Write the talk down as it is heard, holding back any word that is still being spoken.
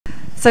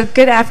So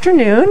good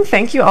afternoon.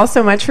 Thank you all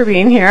so much for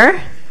being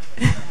here.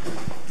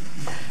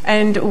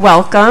 And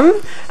welcome.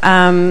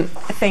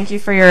 Thank you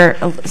for your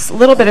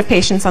little bit of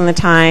patience on the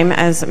time.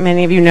 As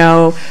many of you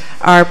know,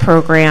 our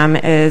program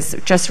is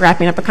just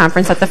wrapping up a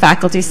conference at the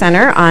Faculty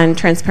Center on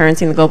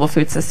transparency in the global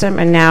food system,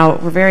 and now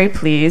we're very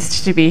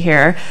pleased to be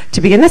here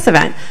to begin this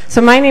event.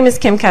 So my name is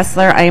Kim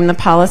Kessler. I am the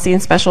Policy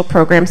and Special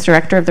Programs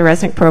Director of the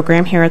Resnick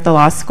program here at the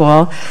law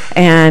school,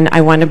 and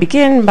I want to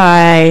begin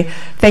by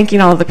thanking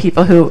all of the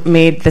people who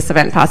made this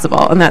event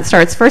possible. And that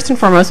starts first and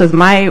foremost with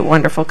my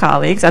wonderful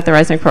colleagues at the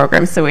Resnick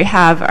program. So we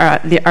have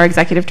our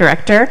executive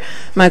director,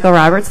 Michael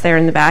Roberts, there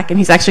in the back, and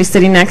he's actually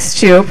sitting next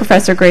to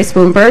Professor Grace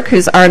Bloomberg,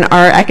 who's on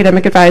our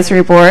academic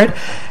advisory board.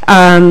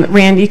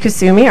 Randy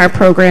Kusumi, our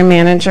program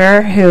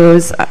manager,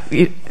 who's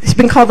he's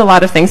been called a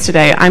lot of things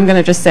today. I'm going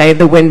to just say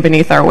the wind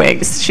beneath our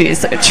wings.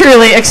 She's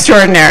truly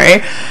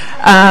extraordinary.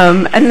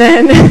 And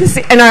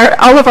then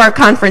all of our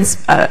conference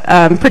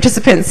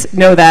participants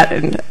know that,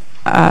 and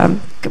I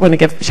want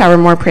to shower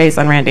more praise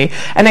on Randy.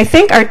 And I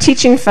think our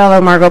teaching fellow,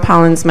 Margot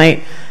Pollins,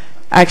 might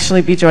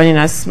actually be joining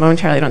us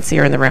momentarily. I don't see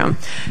her in the room.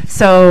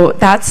 So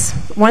that's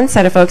one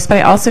set of folks, but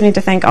I also need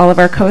to thank all of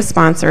our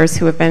co-sponsors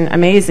who have been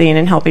amazing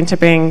in helping to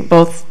bring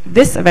both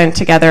this event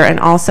together and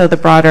also the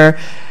broader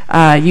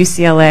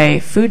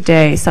UCLA Food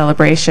Day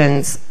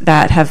celebrations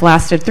that have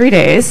lasted 3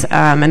 days.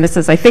 And this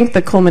is, I think,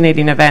 the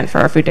culminating event for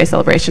our Food Day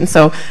celebration.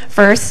 So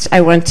first,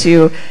 I want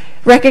to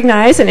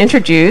recognize and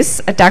introduce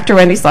Dr.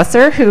 Wendy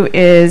Slusser, who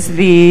is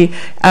the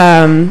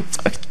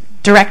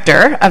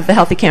director of the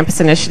Healthy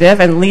Campus Initiative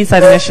and leads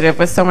that initiative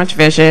with so much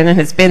vision and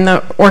has been the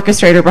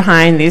orchestrator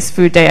behind these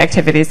Food Day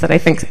activities that I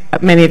think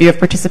many of you have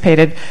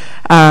participated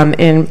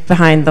in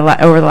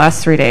over the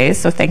last 3 days.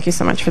 So thank you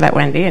so much for that,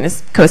 Wendy, and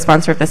is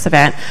co-sponsor of this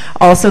event.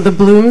 Also the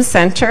Bloom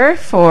Center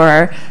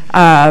for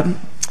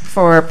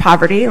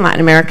Poverty in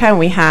Latin America, and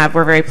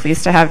we're very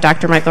pleased to have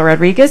Dr. Michael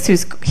Rodriguez,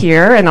 who's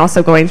here and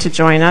also going to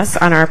join us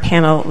on our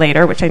panel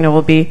later, which I know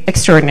will be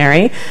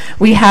extraordinary.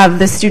 We have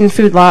the Student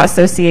Food Law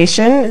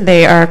Association.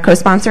 They are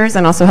co-sponsors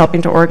and also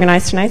helping to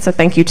organize tonight, so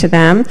thank you to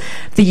them.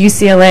 The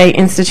UCLA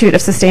Institute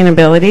of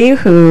Sustainability,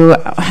 who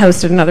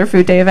hosted another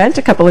Food Day event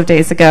a couple of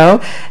days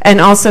ago,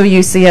 and also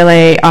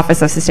UCLA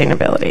Office of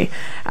Sustainability.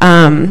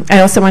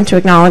 I also want to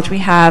acknowledge we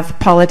have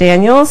Paula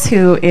Daniels,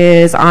 who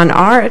is on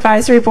our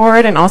advisory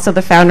board and also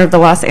the founder of the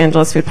Los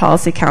Angeles Food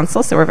Policy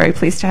Council, so we're very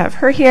pleased to have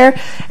her here.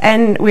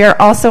 And we are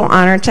also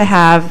honored to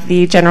have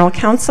the General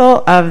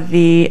Counsel of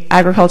the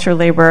Agriculture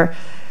Labor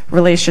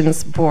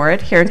Relations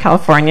Board here in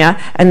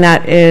California, and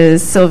that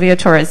is Sylvia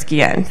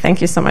Torres-Guillen. Thank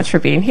you so much for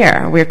being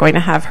here. We're going to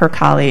have her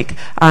colleague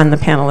on the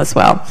panel as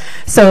well.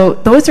 So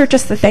those are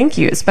just the thank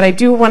yous, but I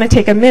do want to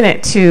take a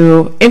minute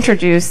to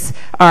introduce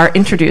our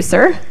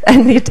introducer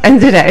and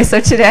today.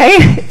 So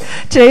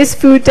today's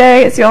Food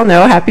Day, as you all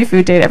know, happy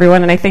Food Day to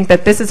everyone, and I think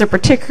that this is a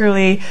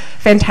particularly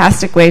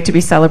fantastic way to be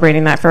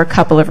celebrating that for a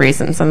couple of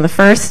reasons. And the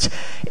first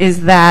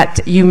is that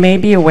you may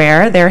be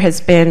aware there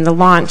has been the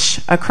launch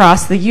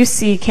across the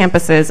UC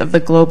campuses of the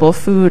Global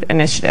Food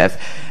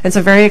Initiative. It's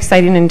a very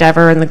exciting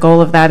endeavor, and the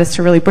goal of that is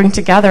to really bring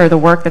together the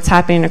work that's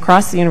happening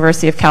across the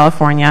University of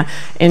California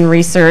in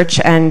research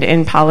and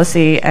in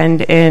policy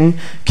and in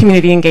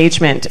community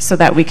engagement so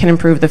that we can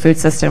improve the food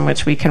system,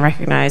 which we can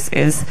recognize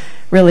is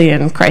really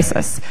in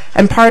crisis.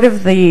 And part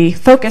of the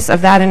focus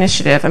of that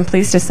initiative, I'm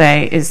pleased to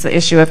say, is the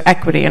issue of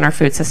equity in our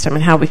food system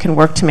and how we can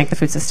work to make the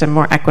food system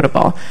more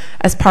equitable.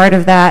 As part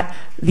of that,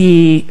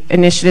 the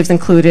initiatives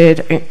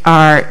included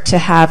are to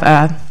have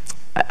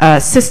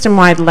a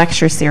system-wide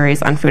lecture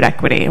series on food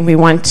equity, and we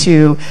want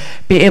to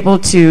be able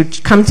to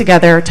come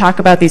together, talk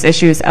about these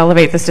issues,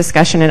 elevate this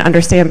discussion, and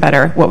understand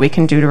better what we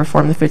can do to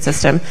reform the food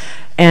system.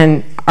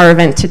 And our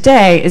event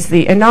today is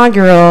the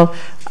inaugural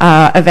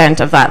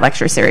event of that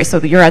lecture series. So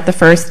you're at the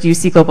first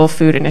UC Global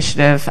Food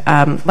Initiative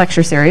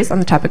lecture series on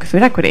the topic of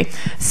food equity.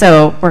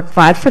 So we're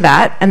glad for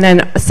that. And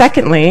then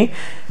secondly,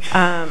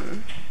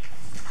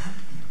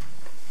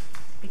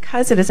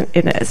 because it is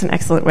an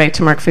excellent way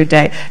to mark Food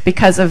Day,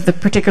 because of the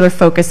particular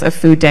focus of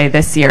Food Day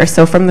this year.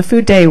 So from the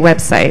Food Day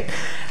website,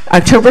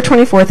 October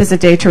 24th is a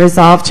day to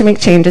resolve to make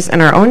changes in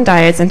our own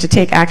diets and to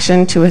take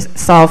action to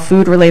solve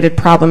food-related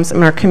problems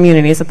in our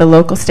communities at the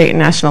local, state, and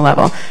national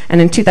level. And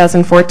in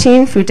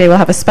 2014, Food Day will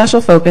have a special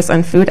focus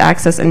on food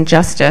access and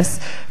justice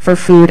for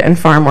food and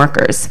farm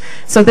workers.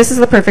 So this is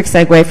the perfect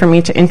segue for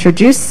me to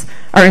introduce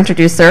our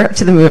introducer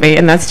to the movie,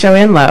 and that's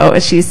Joanne Lowe.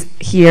 She's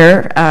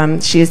here.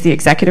 She is the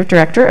executive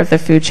director of the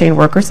Food Chain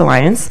Workers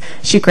Alliance.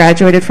 She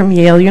graduated from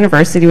Yale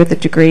University with a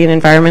degree in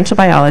environmental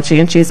biology,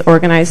 and she is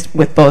organized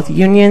with both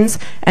unions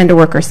and a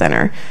worker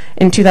center.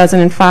 In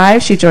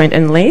 2005, she joined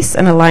Enlace,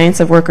 an alliance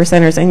of worker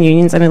centers and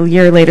unions, and a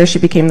year later she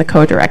became the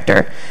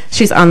co-director.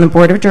 She's on the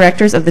board of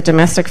directors of the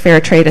Domestic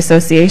Fair Trade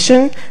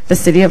Association, the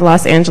City of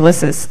Los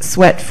Angeles'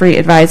 Sweat-Free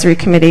Advisory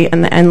Committee,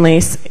 and the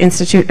Enlace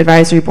Institute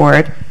Advisory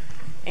Board.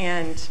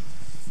 And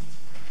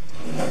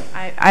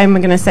I'm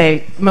going to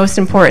say, most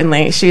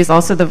importantly, she is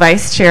also the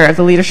vice chair of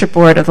the leadership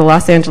board of the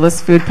Los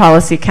Angeles Food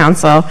Policy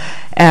Council,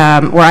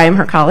 where I am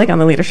her colleague on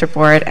the leadership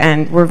board,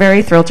 and we're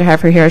very thrilled to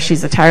have her here.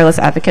 She's a tireless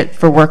advocate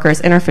for workers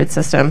in our food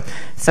system.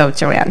 So,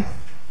 Joanne.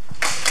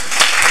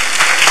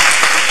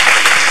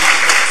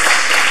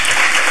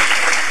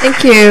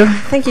 Thank you.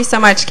 Thank you so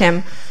much,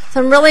 Kim.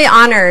 So I'm really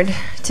honored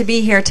to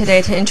be here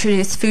today to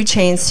introduce Food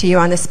Chains to you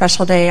on this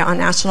special day on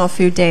National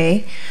Food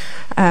Day.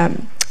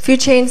 Food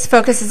Chains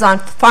focuses on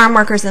farm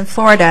workers in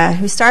Florida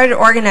who started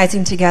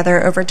organizing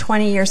together over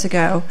 20 years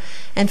ago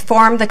and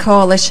formed the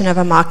Coalition of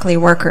Immokalee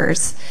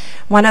Workers,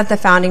 one of the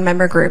founding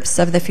member groups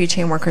of the Food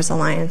Chain Workers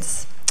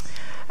Alliance.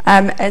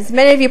 As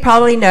many of you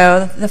probably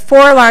know, the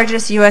 4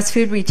 largest U.S.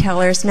 food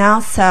retailers now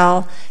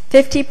sell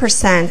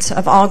 50%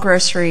 of all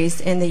groceries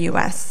in the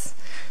U.S.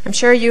 I'm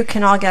sure you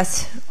can all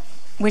guess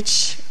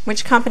which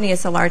company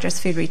is the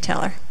largest food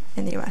retailer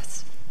in the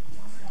U.S.?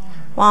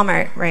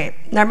 Walmart, right.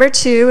 Number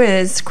 2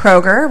 is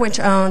Kroger, which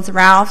owns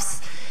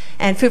Ralph's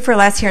and Food 4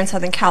 Less here in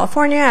Southern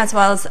California, as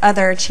well as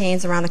other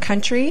chains around the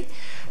country.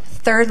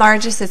 3rd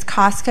largest is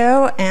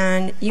Costco,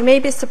 and you may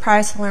be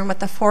surprised to learn what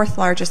the 4th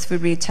largest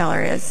food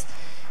retailer is.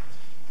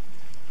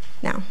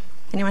 Now,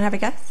 anyone have a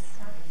guess?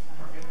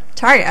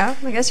 Target. Oh,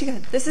 I guess you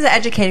could. This is an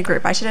educated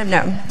group. I should have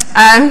known.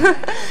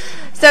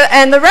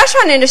 And the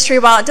restaurant industry,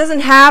 while it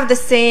doesn't have the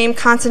same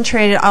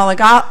concentrated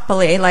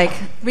oligopoly like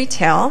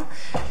retail,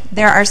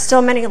 there are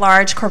still many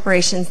large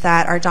corporations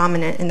that are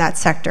dominant in that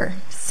sector.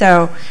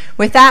 So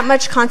with that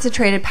much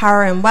concentrated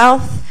power and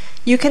wealth,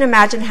 you can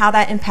imagine how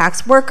that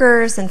impacts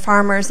workers and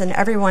farmers and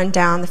everyone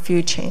down the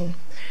food chain.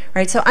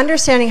 Right? So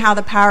understanding how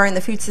the power in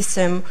the food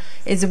system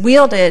is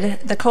wielded,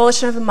 the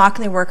Coalition of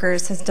Immokalee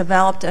Workers has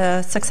developed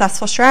a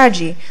successful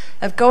strategy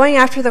of going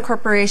after the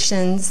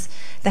corporations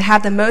that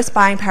have the most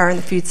buying power in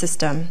the food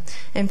system.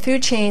 And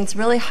Food Chains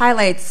really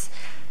highlights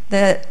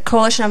the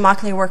Coalition of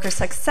Immokalee Workers'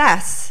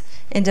 success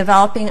in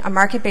developing a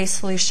market-based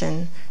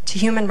solution to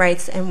human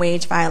rights and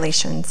wage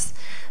violations.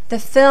 The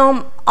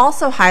film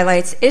also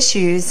highlights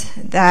issues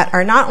that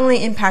are not only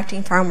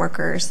impacting farm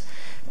workers,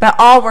 but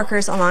all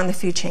workers along the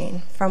food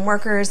chain, from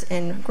workers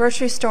in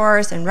grocery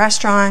stores and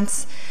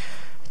restaurants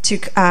to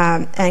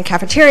and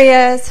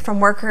cafeterias, from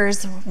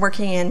workers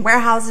working in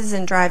warehouses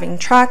and driving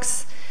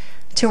trucks,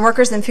 to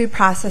workers in food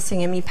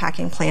processing and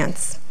meatpacking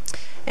plants.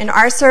 In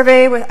our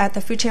survey at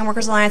the Food Chain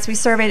Workers Alliance, we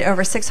surveyed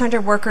over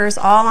 600 workers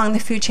all along the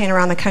food chain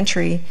around the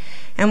country,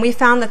 and we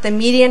found that the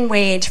median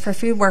wage for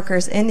food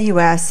workers in the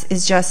U.S.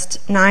 is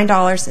just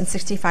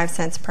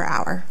 $9.65 per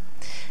hour,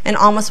 and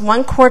almost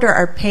 1/4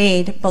 are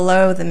paid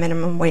below the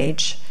minimum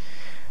wage.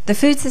 The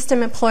food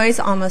system employs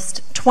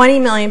almost 20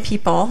 million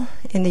people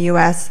in the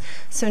U.S.,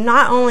 so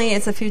not only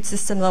is the food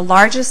system the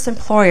largest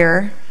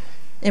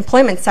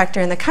employment sector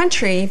in the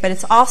country, but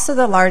it's also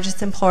the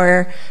largest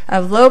employer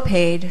of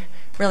low-paid,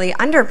 really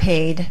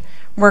underpaid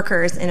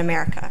workers in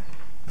America.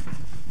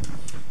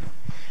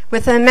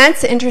 With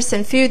immense interest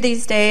in food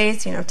these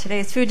days,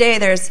 today's Food Day,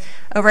 there's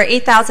over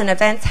 8,000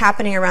 events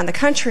happening around the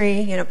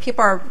country.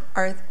 People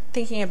are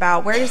thinking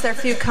about where does their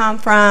food come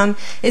from?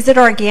 Is it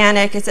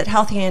organic? Is it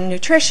healthy and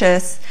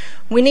nutritious?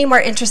 We need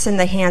more interest in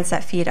the hands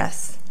that feed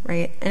us,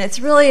 right? And it's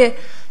really,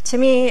 to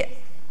me,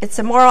 it's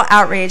a moral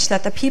outrage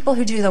that the people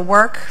who do the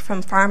work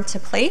from farm to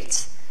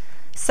plate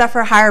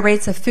suffer higher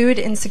rates of food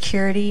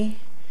insecurity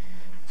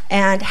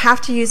and have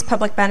to use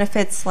public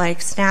benefits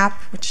like SNAP,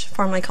 which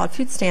formerly called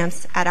food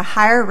stamps, at a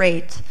higher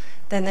rate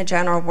than the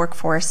general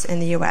workforce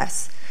in the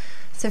U.S.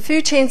 So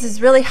Food Chains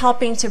is really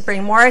helping to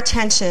bring more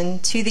attention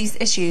to these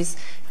issues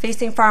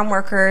facing farm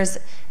workers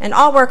and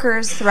all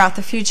workers throughout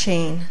the food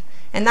chain.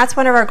 And that's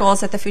one of our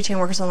goals at the Food Chain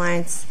Workers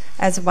Alliance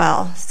as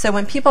well. So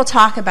when people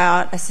talk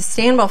about a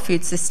sustainable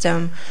food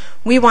system,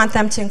 we want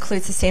them to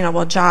include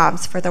sustainable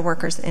jobs for the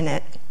workers in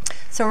it.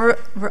 So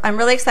I'm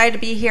really excited to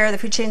be here. The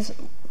Food Chain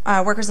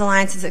Workers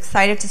Alliance is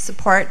excited to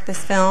support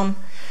this film.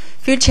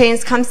 Food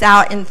Chains comes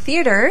out in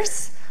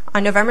theaters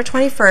on November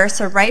 21st,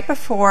 so right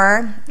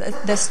before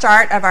the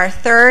start of our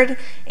 3rd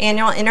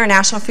annual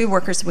International Food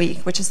Workers Week,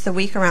 which is the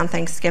week around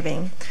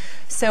Thanksgiving.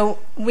 So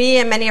we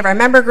and many of our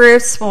member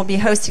groups will be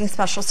hosting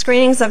special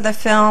screenings of the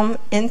film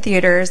in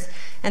theaters,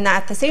 and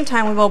at the same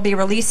time we will be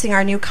releasing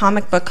our new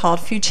comic book called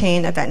Food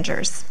Chain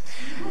Avengers.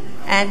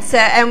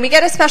 And we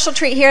get a special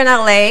treat here in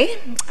LA.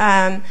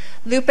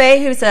 Lupe,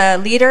 who's a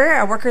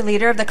worker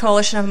leader of the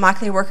Coalition of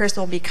Immokalee Workers,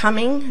 will be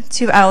coming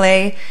to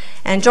LA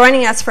and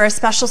joining us for a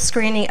special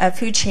screening of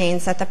Food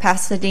Chains at the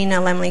Pasadena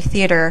Laemmle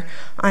Theater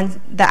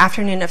on the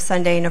afternoon of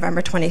Sunday,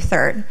 November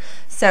 23rd.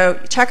 So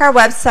check our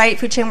website,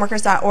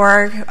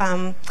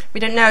 foodchainworkers.org. We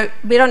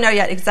don't know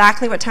yet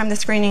exactly what time the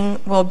screening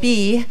will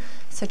be.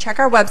 So check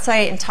our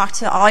website and talk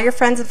to all your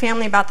friends and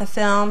family about the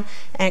film,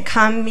 and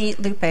come meet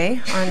Lupe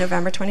on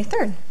November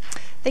 23rd.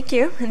 Thank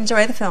you, and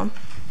enjoy the film.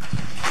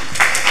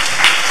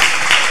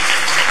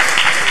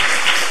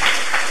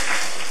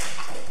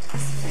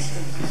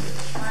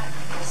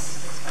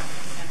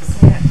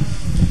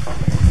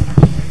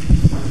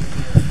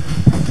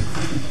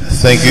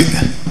 Thank you.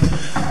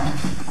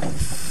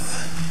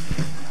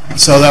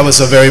 So that was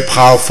a very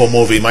powerful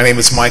movie. My name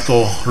is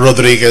Michael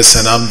Rodriguez,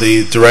 and I'm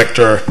the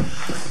director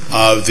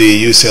of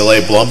the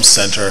UCLA Blum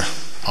Center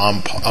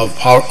on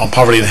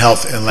Poverty and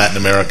Health in Latin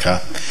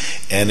America.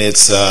 And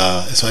it's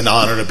an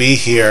honor to be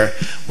here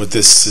with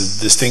this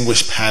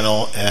distinguished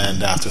panel,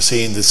 and after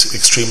seeing this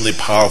extremely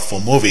powerful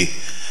movie,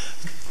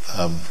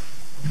 I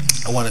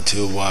wanted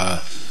to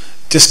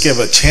just give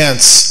a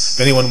chance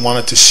if anyone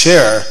wanted to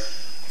share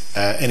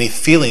any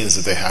feelings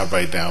that they have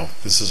right now.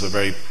 This is a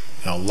very,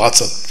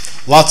 lots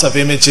of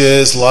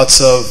images,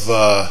 lots of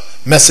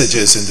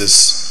messages in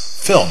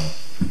this film.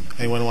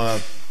 Anyone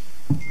want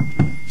to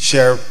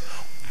share?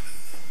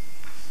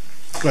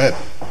 Go ahead.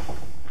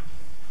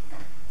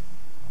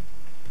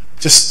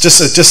 Just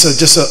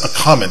a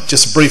comment,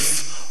 just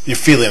brief your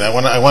feeling. I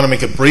want to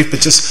make it brief,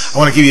 but I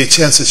want to give you a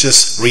chance to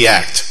just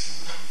react.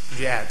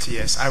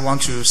 Yes. I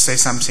want to say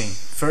something.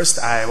 First,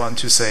 I want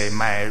to say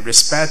my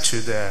respect to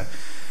the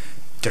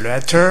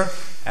director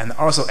and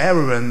also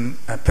everyone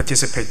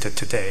participated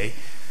today,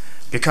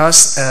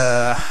 because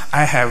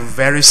I have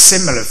very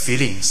similar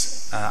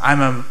feelings.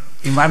 I'm an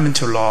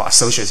environmental law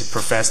associate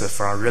professor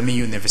from Renmin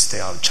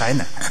University of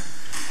China.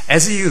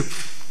 As you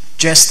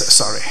just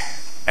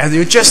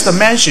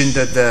mentioned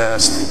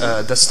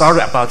the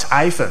story about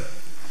iPhone,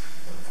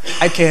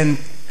 I can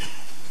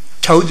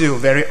told you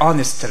very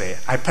honestly,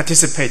 I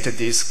participated in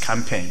this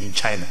campaign in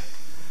China.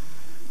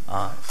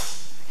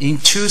 In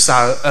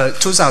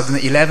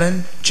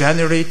 2011,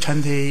 January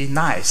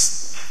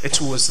 29th, it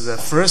was the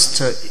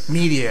first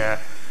media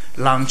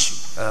launch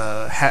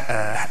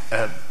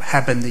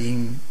happened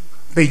in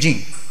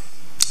Beijing.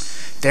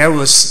 There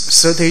was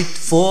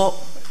 34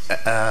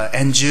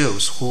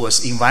 NGOs who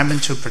was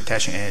environmental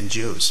protection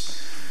NGOs.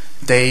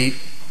 They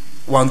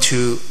want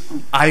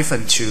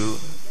iPhone to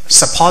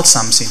support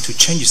something, to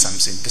change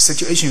something. The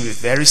situation is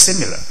very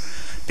similar,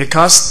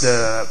 because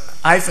the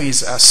iPhone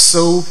is a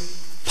so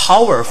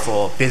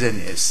powerful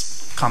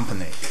business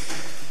company.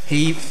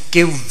 He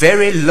give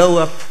very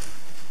low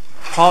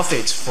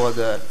profits for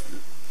the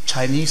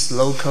Chinese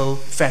local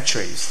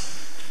factories,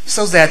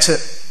 so that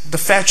the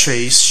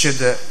factories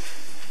should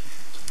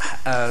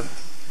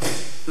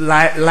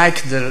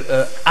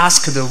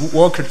ask the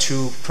worker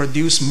to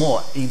produce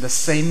more in the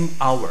same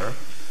hour.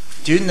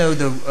 Do you know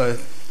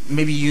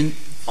maybe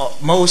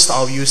most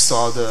of you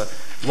saw the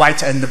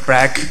White and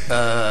Black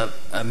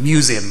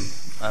museum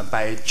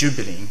by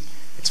Jubilee.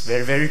 It's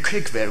very, very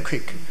quick.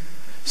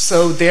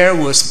 So there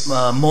was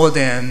more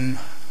than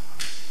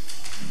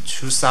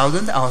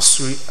 2,000 or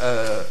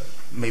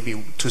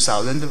maybe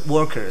 2,000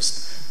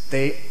 workers.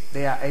 They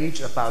are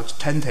aged about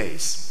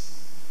 20s,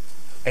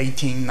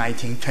 18,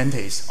 19,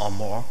 20s or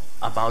more,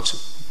 about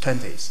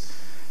 20s.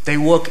 They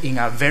work in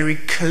a very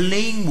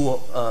clean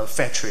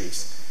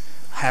factories,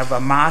 have a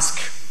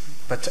mask,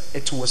 but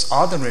it was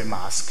ordinary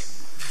mask,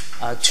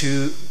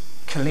 to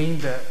clean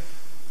the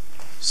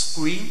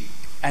screen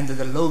and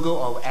the logo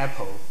of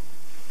Apple,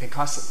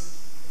 because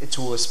it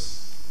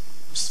was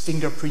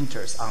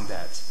fingerprinters on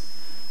that.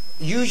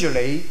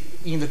 Usually,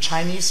 in the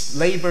Chinese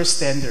labor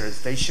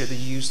standards, they should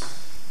use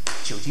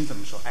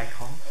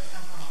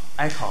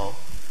alcohol.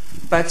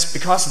 But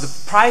because the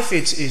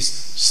profit is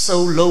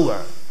so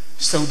lower,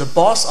 so the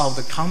boss of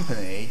the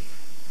company,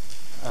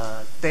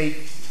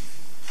 they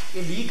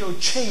illegally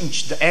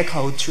changed the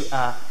alcohol to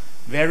a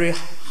very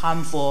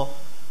harmful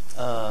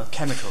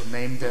chemical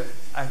named,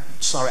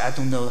 sorry, I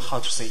don't know how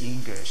to say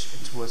English.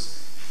 It was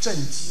正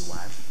己烷,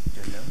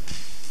 you know,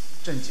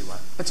 正己烷.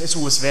 But it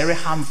was very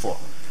harmful.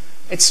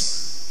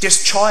 It's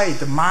destroyed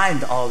the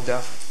mind of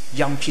the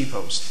young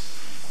people.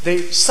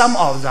 Some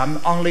of them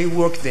only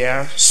work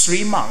there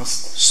 3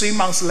 months. 3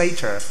 months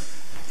later,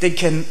 they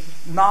can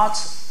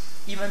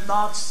even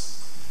not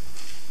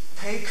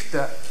take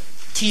the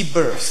tea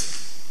birth.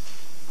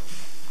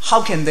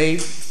 How can they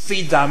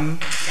feed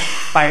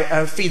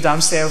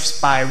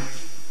themselves by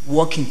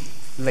working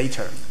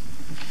later?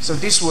 So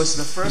this was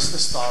the first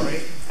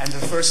story and the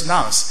first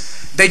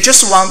announce. They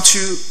just want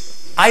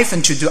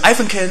iPhone to do.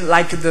 iPhone can,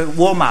 like the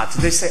Walmart,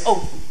 they say,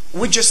 oh,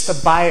 we're just a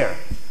buyer.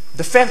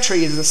 The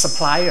factory is a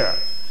supplier.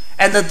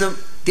 And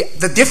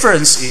the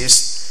difference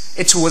is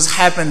it was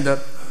happened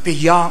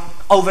beyond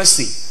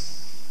overseas.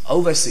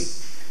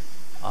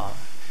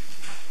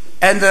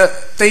 And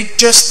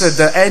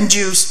the end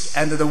users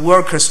and the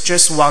workers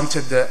just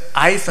wanted the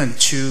iPhone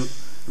to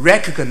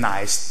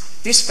recognize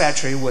this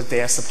factory was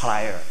their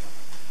supplier,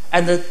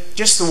 and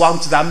just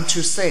want them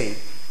to say,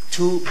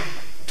 to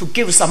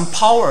give some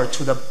power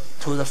to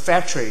the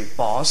factory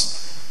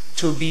boss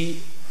to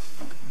be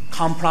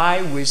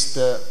comply with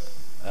the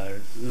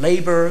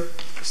labor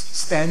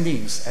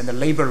standings and the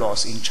labor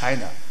laws in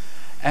China.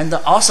 And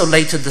also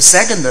later the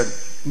second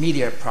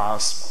media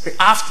process.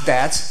 After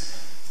that,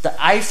 the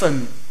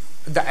iPhone,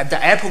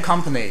 the Apple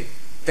company,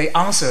 they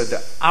answered,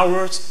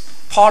 our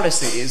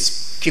policy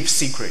is keep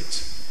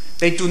secret.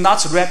 They do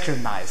not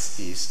recognize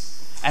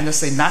this and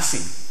say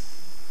nothing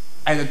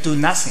and do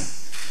nothing.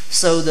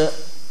 So the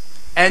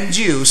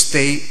NGOs,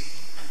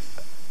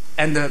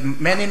 and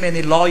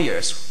many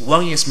lawyers,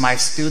 one is my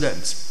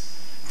student,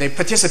 they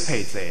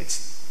participate in it.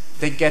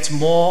 they get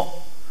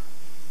more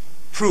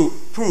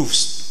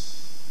proofs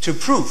to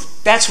prove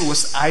that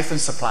was iPhone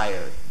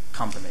supplier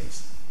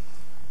companies.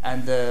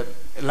 And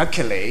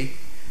luckily,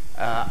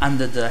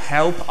 under the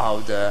help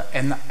of the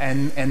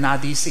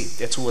NRDC,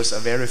 that was a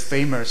very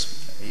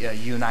famous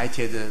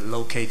United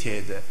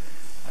located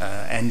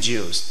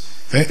NGOs.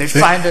 They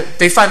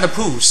find the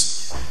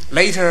proofs.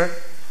 Later,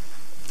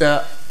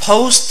 the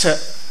post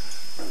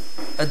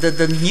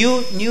the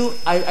new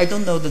I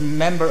don't know the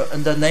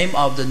name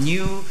of the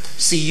new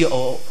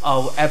CEO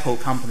of Apple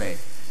company.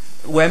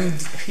 When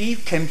he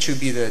came to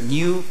be the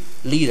new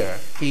leader,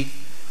 he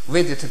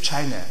visited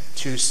China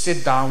to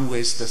sit down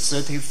with the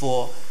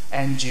 34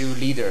 NGO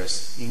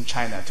leaders in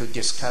China to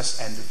discuss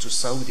and to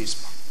solve this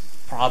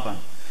problem.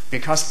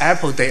 Because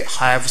Apple, they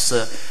have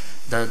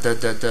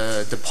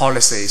the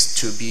policies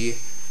to be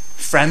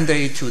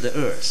friendly to the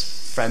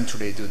earth,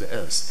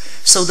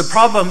 So the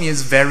problem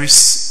is very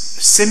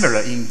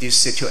similar in this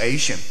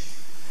situation.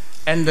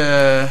 And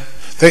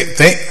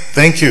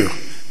thank you.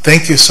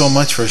 Thank you so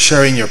much for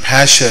sharing your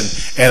passion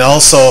and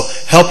also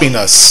helping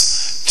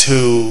us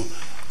to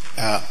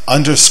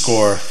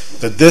underscore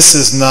that this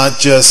is not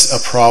just a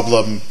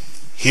problem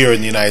here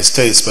in the United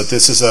States, but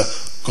this is a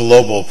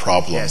global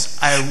problem. Yes.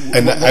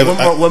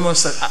 One more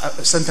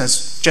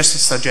sentence,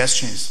 just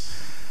suggestions.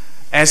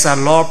 As a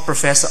law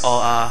professor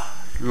or a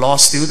law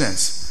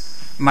student,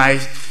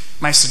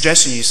 my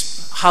suggestion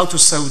is how to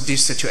solve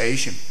this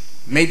situation.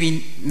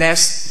 Maybe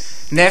next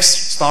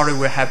story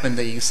will happen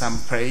in some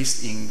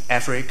place in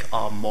Africa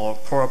or more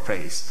poor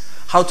place.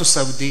 How to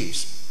solve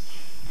this?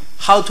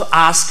 How to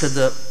ask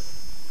the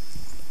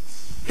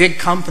big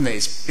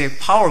companies, big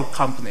power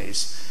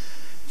companies,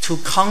 to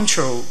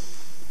control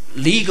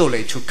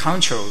legally, to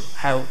control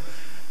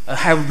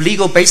have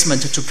legal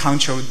basement to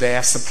control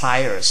their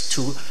suppliers,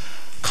 to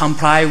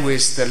comply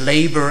with the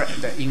labor,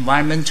 the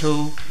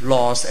environmental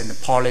laws and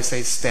the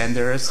policy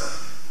standards.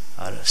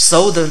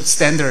 So the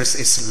standards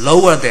is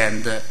lower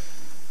than the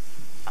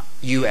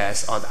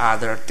U.S. or the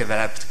other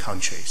developed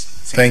countries.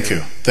 Thank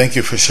you. Thank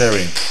you for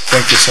sharing.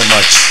 Thank you so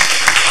much.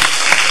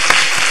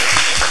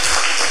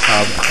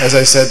 As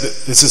I said,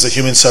 this is a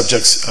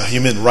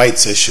human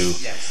rights issue.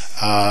 Yes.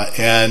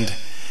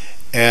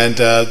 And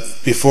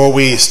before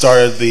we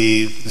started,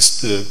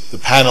 the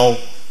panel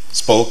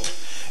spoke,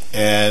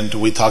 and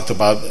we talked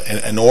about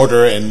an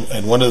order.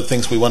 And one of the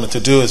things we wanted to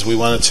do is we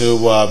wanted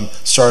to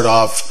start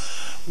off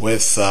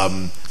with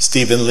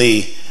Stephen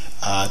Lee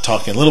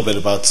talking a little bit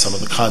about some of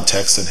the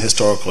context and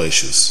historical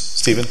issues.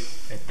 Stephen?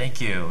 Thank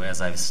you.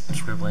 As I was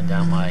scribbling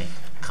down my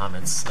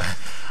comments.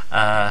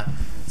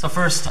 So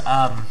first,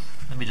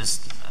 let me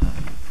just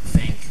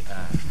thank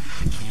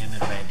Kim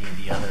and Randy and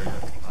the other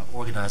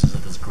organizers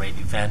of this great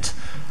event.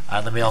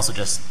 Let me also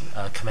just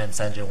commend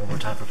Sanjay one more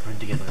time for putting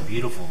together a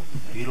beautiful,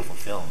 beautiful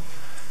film.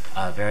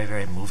 Very,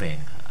 very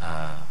moving.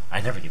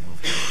 I never get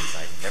moved.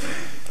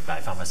 I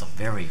found myself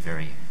very,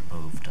 very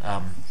moved.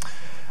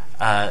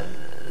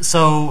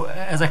 So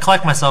as I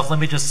collect myself, let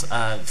me just,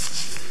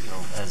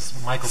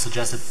 as Michael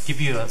suggested,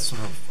 give you a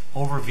sort of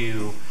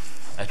overview.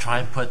 Try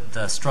and put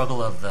the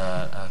struggle of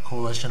the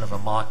coalition of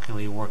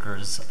molecular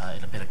workers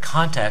in a bit of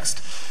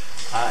context.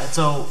 And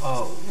so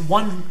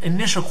one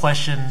initial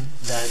question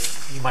that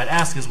you might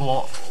ask is,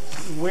 well,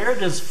 where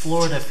does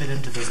Florida fit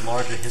into this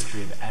larger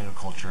history of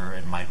agriculture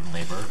and migrant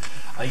labor?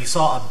 You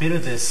saw a bit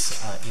of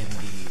this in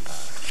the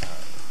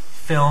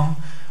film,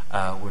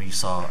 where you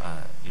saw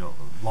a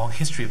long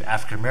history of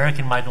African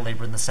American migrant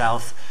labor in the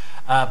South.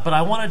 But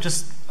I want to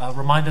just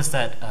remind us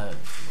that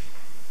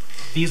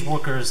these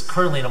workers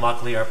currently in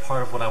Immokalee are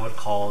part of what I would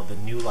call the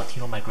new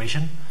Latino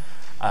migration.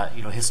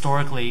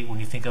 Historically,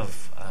 when you think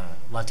of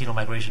Latino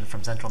migration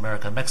from Central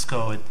America and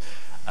Mexico,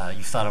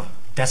 you've thought of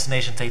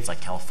destination states like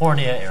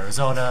California,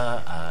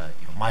 Arizona,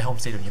 my home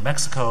state of New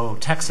Mexico,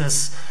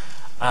 Texas.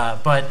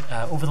 But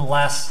over the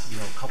last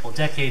couple of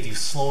decades, you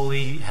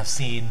slowly have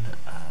seen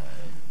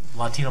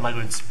Latino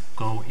migrants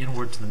go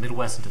inward to the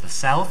Midwest and to the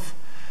South.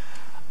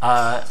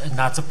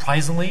 Not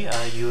surprisingly,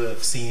 you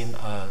have seen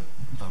a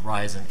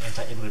rise in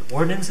anti-immigrant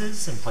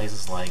ordinances in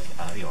places like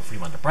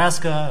Fremont,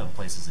 Nebraska, and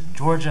places in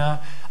Georgia.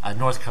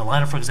 North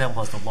Carolina, for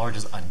example, has the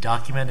largest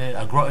undocumented,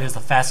 is the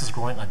fastest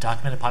growing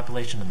undocumented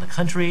population in the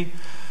country.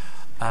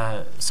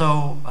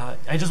 So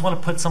I just want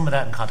to put some of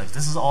that in context.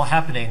 This is all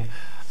happening,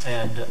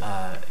 and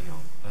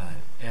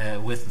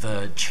with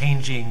the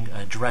changing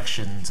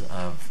directions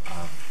of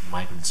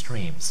migrant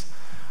streams.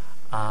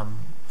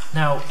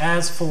 Now,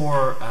 as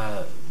for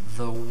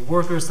the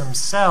workers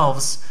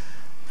themselves,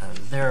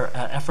 their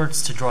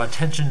efforts to draw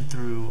attention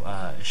through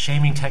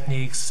shaming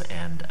techniques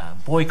and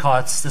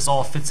boycotts, this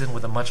all fits in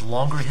with a much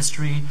longer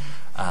history.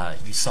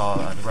 You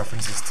saw the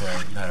references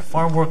to United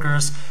Farm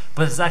Workers,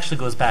 but this actually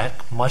goes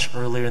back much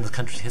earlier in the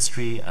country's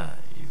history,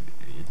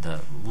 in the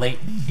late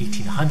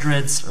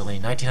 1800s, early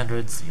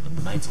 1900s.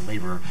 The Knights of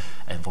Labor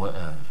and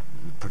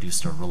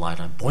produced or relied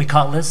on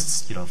boycott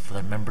lists, for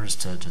their members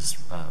to just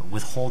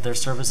withhold their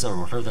services or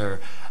withhold their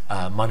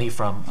money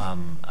from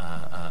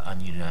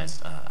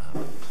ununionized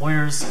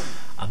employers.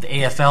 The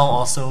AFL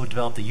also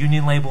developed the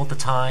union label at the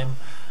time.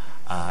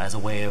 as a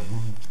way of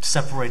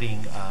separating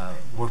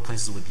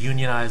workplaces with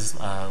unionized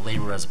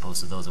labor as opposed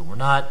to those that were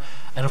not.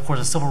 And of course,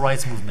 a civil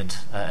rights movement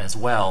as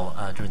well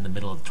during the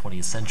middle of the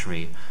 20th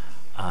century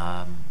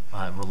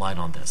relied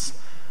on this.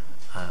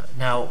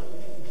 Now,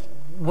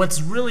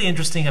 what's really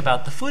interesting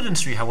about the food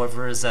industry,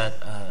 however, is that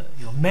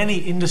many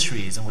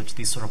industries in which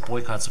these sort of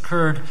boycotts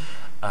occurred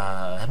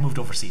have moved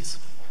overseas.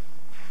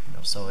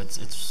 So it's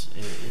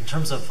in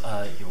terms of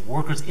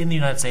workers in the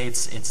United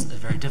States, it's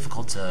very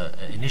difficult to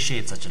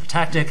initiate such a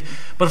tactic.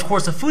 But of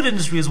course, the food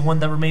industry is one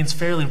that remains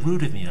fairly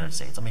rooted in the United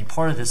States. I mean,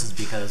 part of this is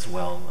because,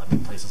 well, I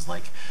mean, places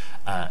like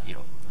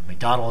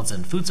McDonald's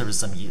and food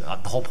service. I mean,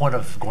 the whole point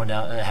of going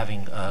down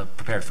having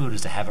prepared food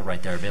is to have it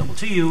right there available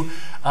to you.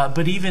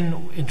 But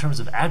even in terms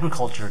of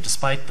agriculture,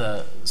 despite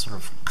the sort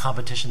of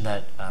competition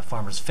that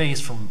farmers face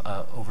from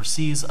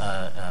overseas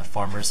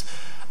farmers.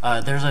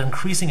 There's an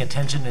increasing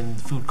attention in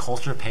food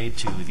culture paid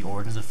to the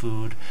origins of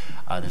food.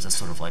 There's a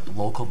sort of like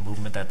local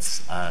movement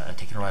that's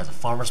taken a rise. The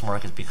farmers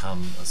market has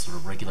become a sort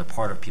of regular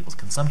part of people's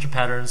consumption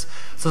patterns.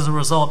 So as a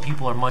result,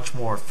 people are much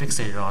more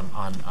fixated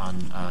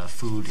on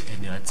food in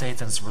the United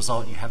States. And as a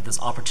result, you have this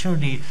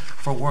opportunity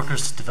for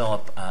workers to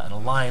develop an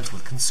alliance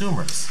with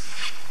consumers.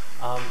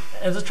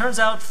 As it turns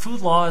out,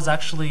 food law is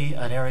actually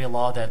an area of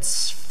law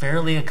that's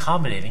fairly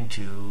accommodating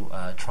to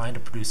trying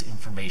to produce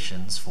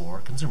informations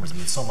for consumers. I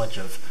mean, so much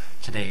of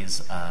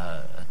today's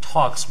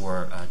talks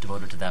were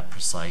devoted to that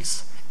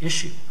precise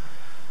issue.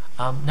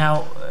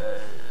 Now,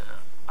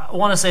 I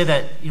want to say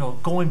that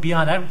going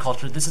beyond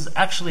agriculture, this is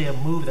actually a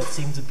move that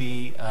seems to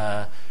be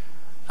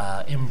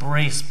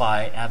embraced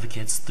by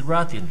advocates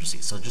throughout the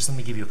industry. So just let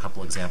me give you a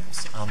couple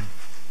examples.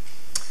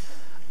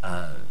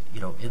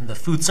 In the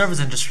food service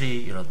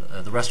industry,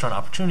 the Restaurant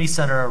Opportunity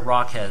Center,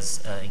 ROC,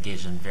 has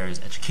engaged in various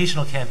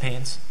educational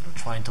campaigns,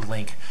 trying to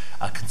link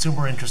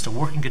consumer interest to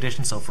working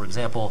conditions. So, for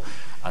example,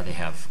 they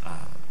have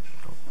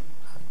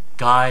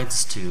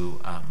guides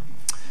to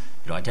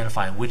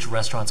identifying which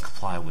restaurants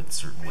comply with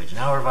certain wage and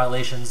hour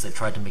violations. They've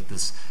tried to make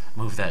this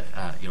move that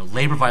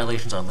labor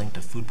violations are linked to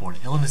foodborne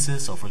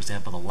illnesses. So, for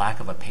example, the lack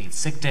of a paid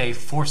sick day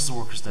forces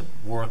workers to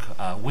work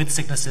with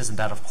sicknesses, and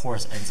that, of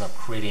course, ends up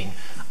creating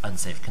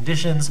unsafe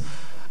conditions.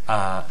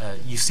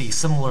 You see,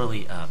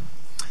 similarly,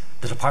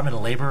 the Department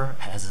of Labor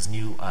has this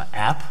new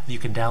app that you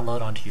can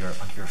download onto your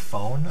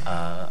phone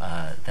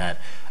that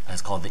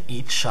is called the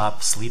Eat,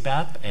 Shop, Sleep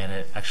app, and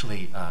it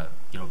actually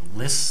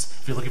lists,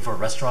 if you're looking for a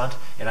restaurant,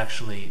 it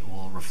actually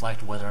will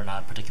reflect whether or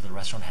not a particular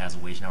restaurant has a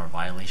wage and hour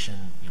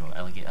violation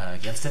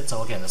against it.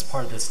 So again, as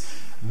part of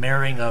this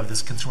marrying of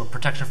this consumer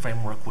protection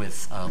framework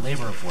with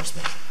labor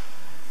enforcement.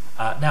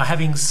 Now,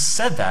 having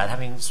said that,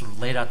 having sort of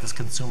laid out this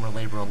consumer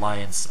labor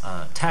alliance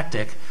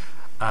tactic,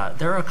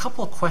 there are a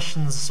couple of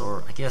questions,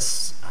 or I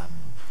guess,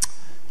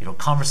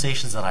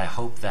 conversations that I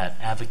hope that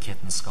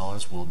advocates and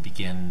scholars will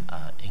begin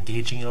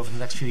engaging in over the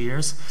next few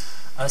years.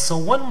 So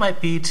one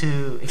might be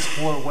to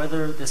explore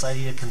whether this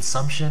idea of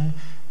consumption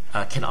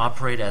can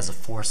operate as a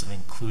force of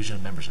inclusion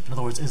and membership. In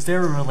other words, is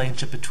there a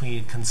relationship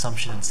between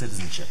consumption and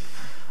citizenship?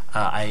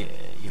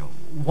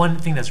 One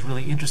thing that's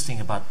really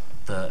interesting about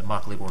the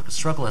Immokalee workers'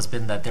 struggle has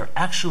been that they're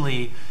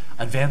actually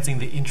advancing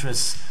the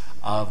interests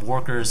of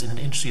workers in an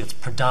industry that's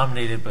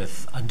predominated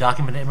with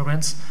undocumented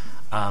immigrants.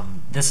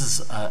 This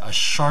is a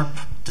sharp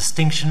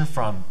distinction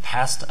from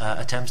past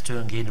attempts to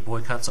engage in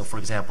boycotts. So, for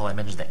example, I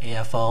mentioned the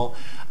AFO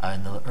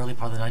in the early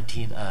part of the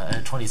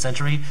 20th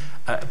century.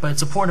 But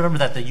it's important to remember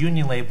that the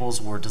union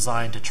labels were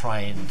designed to try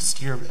and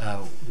steer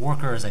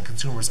workers and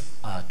consumers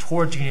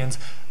towards unions,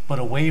 but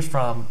away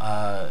from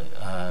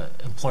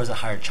employers that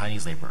hired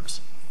Chinese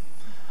laborers.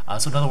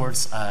 So in other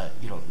words,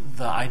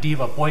 the idea of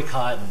a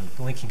boycott and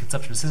linking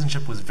consumption to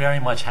citizenship was very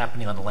much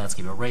happening on the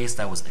landscape of race.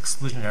 That was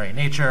exclusionary in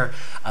nature.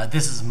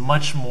 This is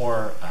much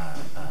more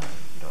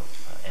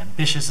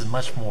ambitious and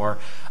much more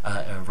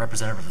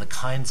representative of the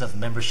kinds of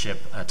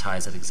membership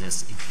ties that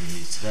exist in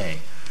communities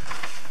today.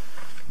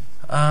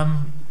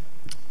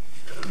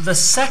 The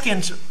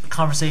second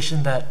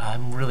conversation that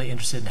I'm really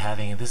interested in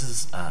having, and this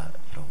is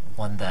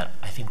one that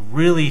I think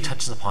really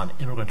touches upon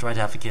immigrant rights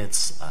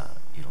advocates,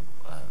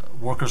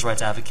 workers'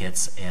 rights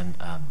advocates, and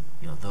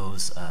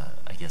those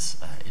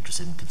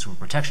interested in consumer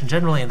protection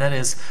generally, and that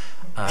is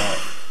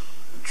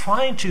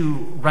trying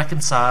to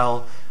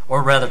reconcile,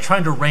 or rather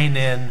trying to rein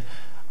in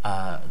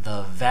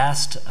the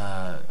vast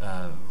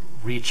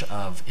reach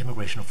of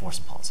immigration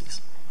enforcement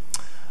policies.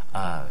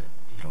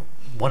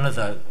 One of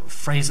the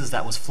phrases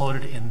that was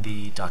floated in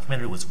the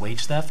documentary was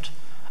wage theft.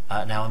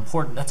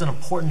 That's an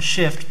important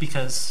shift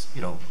because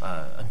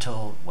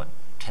until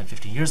 10,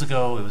 15 years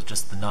ago, it was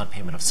just the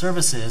non-payment of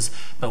services,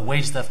 but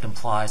wage theft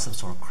implies some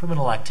sort of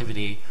criminal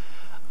activity.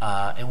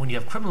 And when you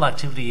have criminal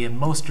activity in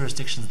most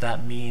jurisdictions,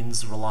 that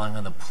means relying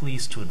on the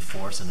police to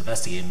enforce and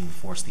investigate and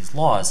enforce these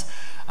laws.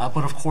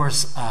 But of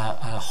course,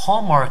 a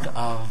hallmark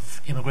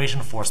of immigration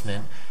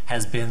enforcement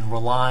has been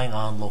relying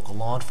on local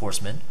law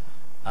enforcement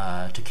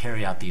to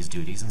carry out these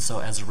duties. And so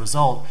as a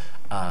result,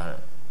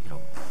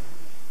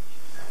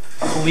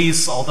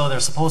 police, although they're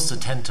supposed to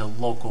tend to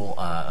local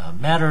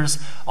matters,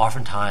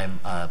 oftentimes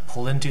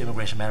pull into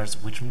immigration matters,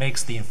 which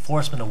makes the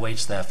enforcement of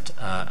wage theft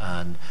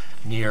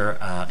near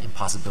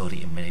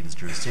impossibility in many of these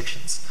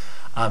jurisdictions.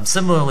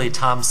 Similarly,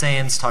 Tom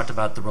Sains talked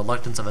about the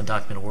reluctance of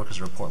undocumented workers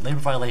to report labor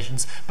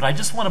violations, but I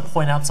just want to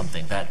point out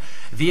something, that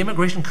the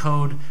Immigration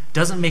Code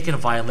doesn't make it a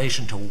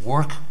violation to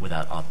work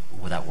without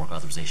work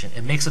authorization.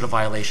 It makes it a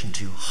violation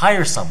to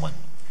hire someone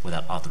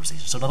without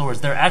authorization. So in other words,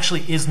 there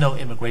actually is no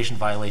immigration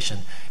violation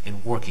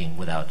in working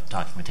without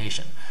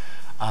documentation.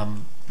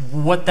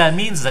 What that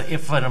means is that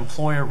if an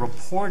employer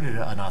reported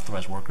an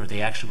unauthorized worker,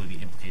 they actually would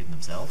be implicated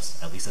themselves,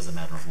 at least as a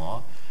matter of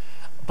law.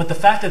 But the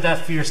fact that that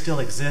fear still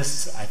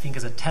exists, I think,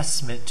 is a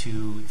testament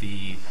to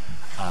the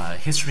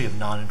history of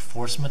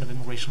non-enforcement of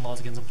immigration laws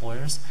against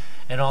employers,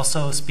 and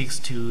also speaks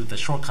to the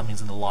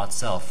shortcomings in the law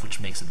itself, which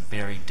makes it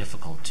very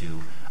difficult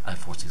to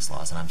enforce these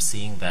laws. And I'm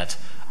seeing that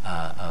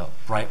a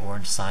bright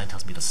orange sign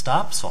tells me to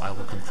stop, so I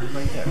will conclude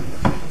right there.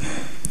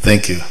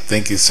 Thank you.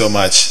 Thank you so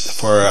much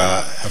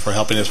for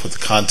helping us with the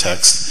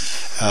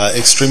context.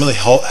 Extremely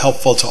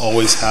helpful to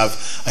always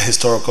have a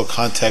historical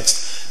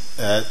context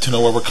to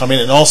know where we're coming,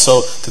 and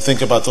also to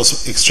think about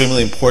those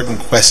extremely important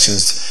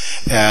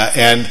questions.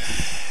 And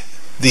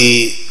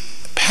the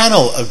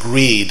panel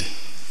agreed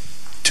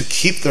to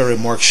keep their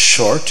remarks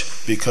short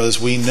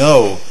because we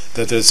know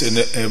that there's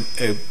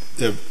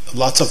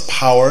lots of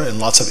power and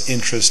lots of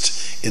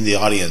interest in the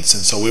audience,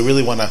 and so we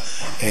really want to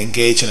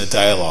engage in a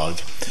dialogue.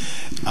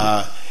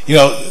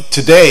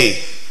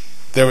 Today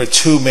there were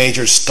two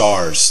major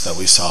stars that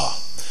we saw.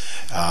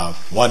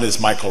 One is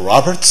Michael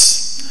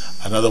Roberts,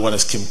 another one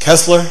is Kim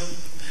Kessler,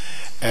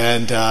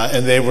 and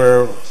they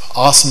were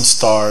awesome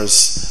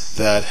stars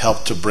that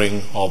helped to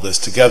bring all this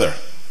together.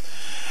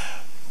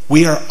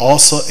 We are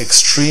also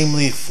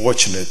extremely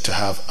fortunate to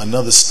have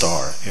another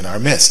star in our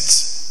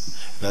midst.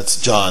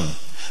 That's John.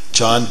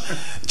 John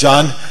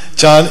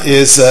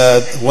is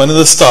one of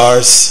the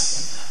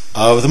stars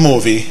of the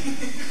movie.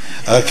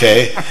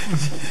 Okay,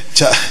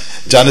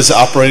 John is the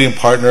operating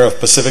partner of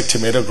Pacific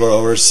Tomato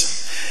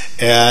Growers,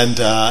 and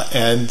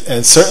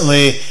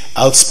certainly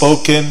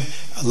outspoken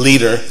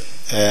leader,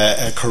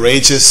 a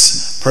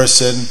courageous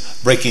person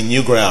breaking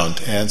new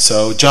ground. And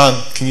so,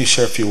 John, can you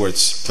share a few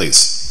words,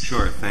 please?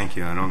 Sure, thank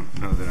you. I don't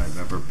know that I've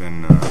ever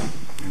been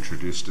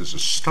introduced as a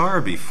star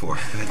before.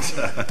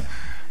 But,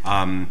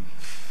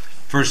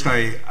 first,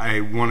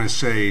 I want to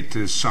say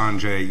to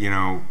Sanjay,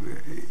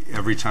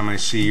 every time I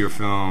see your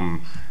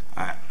film,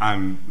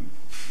 I'm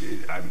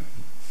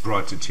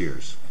brought to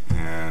tears.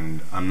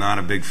 And I'm not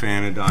a big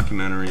fan of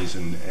documentaries,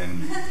 and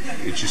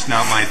it's just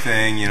not my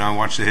thing. I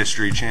watch the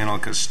History Channel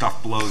because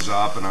stuff blows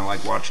up, and I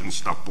like watching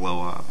stuff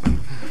blow up.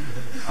 And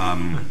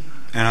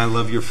I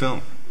love your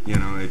film.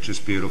 It's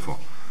just beautiful.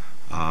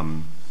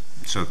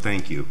 So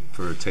thank you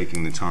for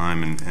taking the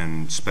time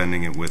and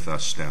spending it with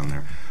us down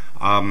there.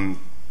 I'm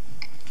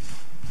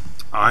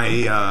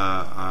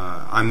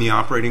the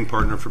operating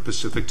partner for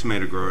Pacific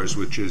Tomato Growers,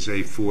 which is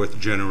a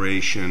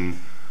fourth-generation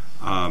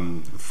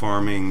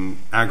farming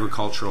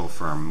agricultural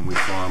firm. We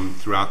farm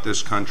throughout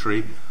this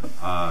country.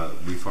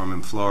 We farm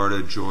in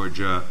Florida,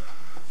 Georgia,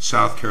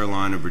 South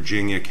Carolina,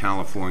 Virginia,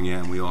 California,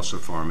 and we also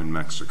farm in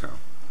Mexico.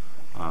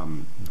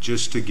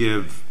 Just to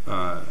give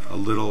a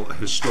little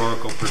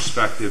historical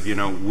perspective,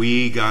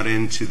 we got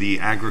into the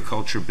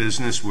agriculture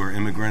business. We're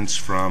immigrants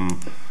from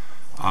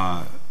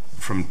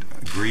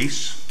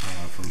Greece,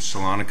 from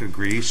Salonika,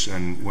 Greece,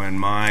 and when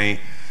my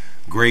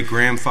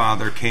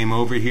great-grandfather came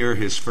over here,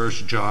 his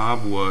first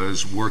job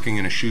was working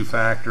in a shoe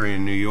factory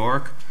in New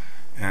York,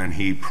 and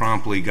he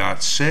promptly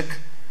got sick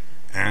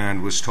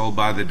and was told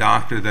by the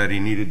doctor that he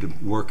needed to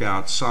work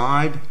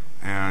outside,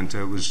 and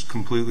it was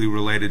completely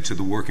related to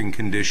the working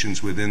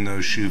conditions within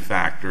those shoe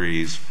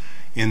factories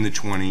in the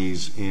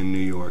 20s in New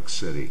York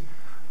City.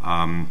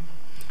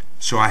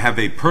 So I have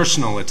a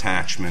personal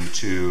attachment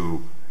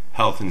to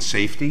health and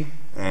safety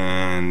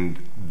and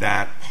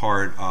that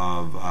part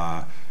of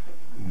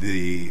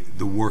the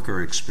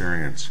worker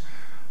experience.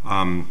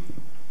 I'm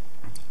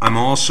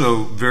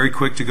also very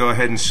quick to go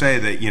ahead and say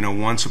that,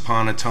 once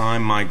upon a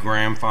time, my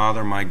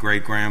grandfather, my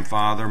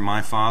great-grandfather,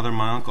 my father,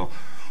 my uncle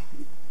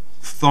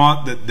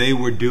thought that they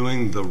were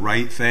doing the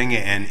right thing,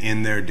 and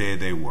in their day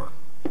they were.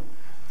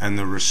 And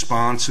the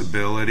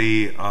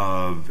responsibility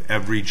of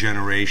every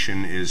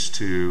generation is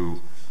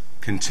to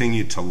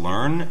continue to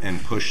learn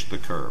and push the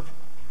curve,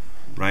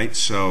 right?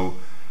 So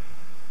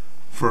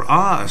for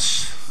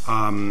us,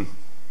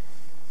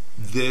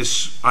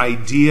 this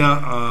idea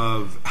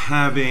of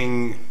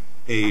having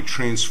a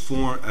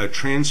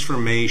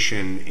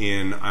transformation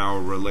in our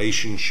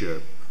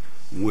relationship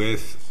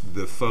with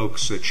the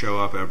folks that show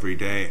up every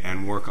day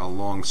and work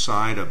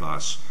alongside of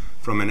us,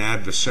 from an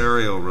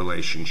adversarial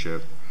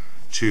relationship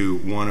to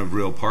one of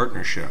real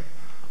partnership,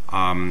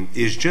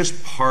 is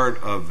just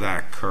part of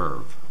that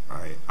curve.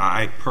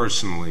 I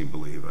personally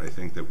believe, I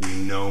think that we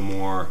know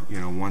more.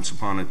 Once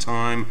upon a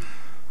time,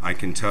 I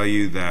can tell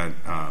you that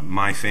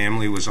my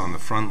family was on the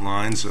front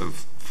lines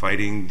of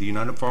fighting the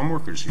United Farm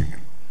Workers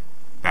Union.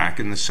 back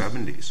in the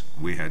 70s.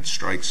 We had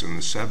strikes in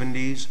the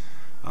 70s.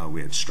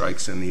 We had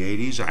strikes in the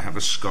 80s. I have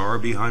a scar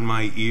behind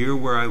my ear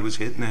where I was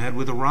hit in the head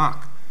with a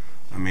rock.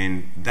 I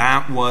mean,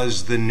 that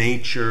was the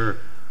nature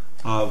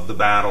of the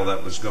battle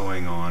that was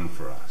going on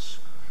for us,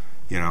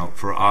 you know,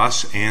 for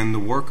us and the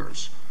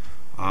workers.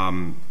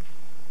 And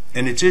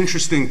it's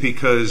interesting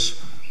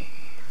because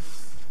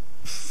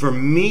for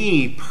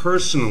me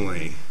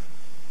personally,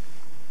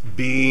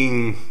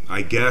 being,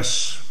 I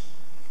guess,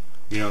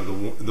 you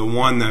know, the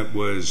one that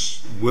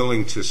was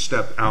willing to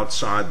step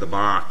outside the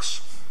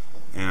box,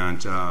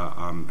 and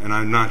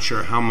I'm not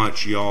sure how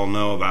much y'all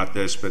know about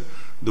this, but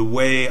the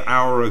way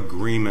our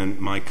agreement,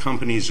 my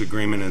company's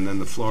agreement, and then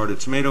the Florida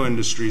Tomato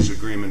Industries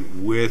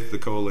agreement with the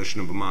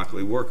Coalition of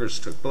Immokalee Workers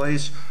took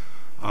place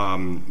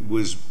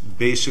was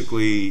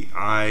basically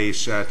I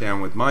sat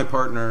down with my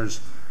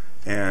partners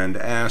and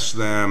asked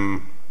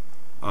them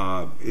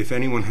if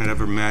anyone had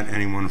ever met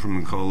anyone from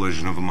the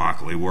Coalition of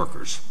Immokalee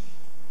Workers.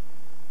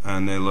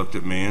 And they looked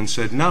at me and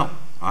said, no.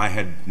 I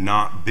had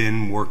not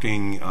been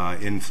working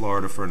in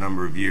Florida for a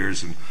number of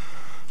years. And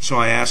so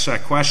I asked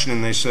that question,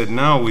 and they said,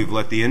 no, we've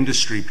let the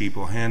industry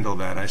people handle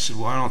that. I said,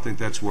 well, I don't think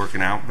that's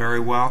working out very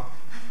well.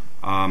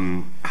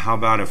 How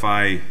about if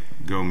I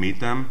go meet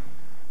them?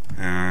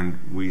 And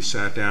we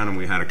sat down and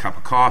we had a cup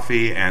of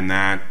coffee, and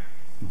that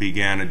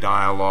began a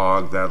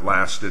dialogue that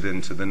lasted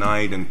into the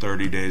night, and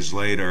 30 days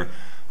later,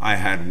 I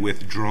had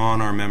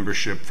withdrawn our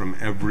membership from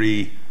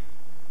every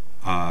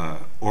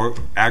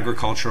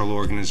agricultural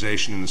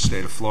organization in the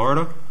state of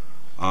Florida,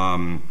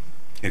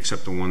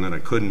 except the one that I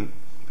couldn't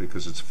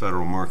because it's a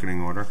federal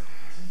marketing order,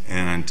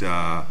 and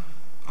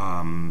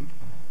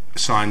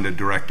signed a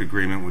direct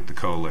agreement with the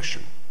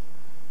coalition.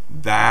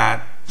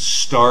 That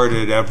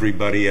started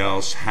everybody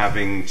else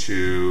having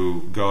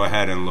to go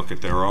ahead and look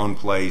at their own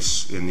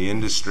place in the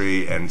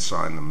industry and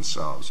sign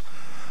themselves.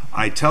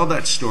 I tell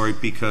that story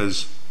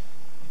because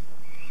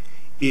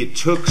it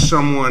took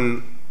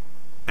someone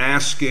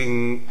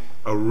asking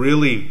a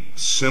really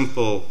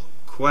simple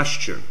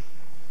question.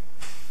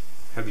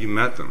 Have you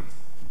met them?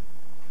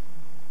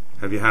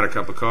 Have you had a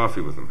cup of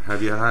coffee with them?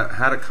 Have you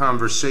had a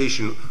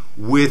conversation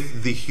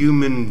with the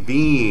human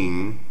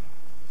being,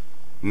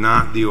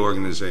 not the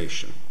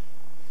organization?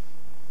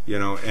 You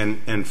know,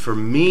 and for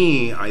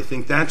me, I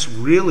think that's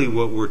really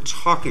what we're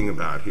talking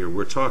about here.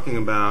 We're talking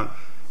about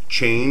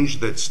change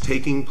that's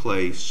taking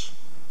place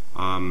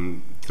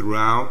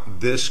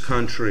throughout this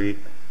country,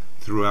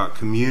 throughout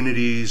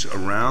communities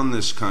around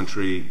this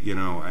country. You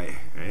know, I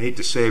hate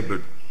to say it,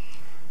 but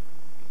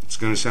it's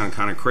going to sound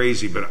kind of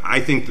crazy, but I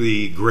think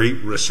the Great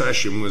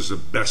Recession was the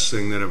best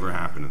thing that ever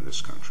happened to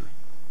this country.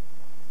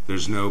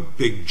 There's no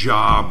big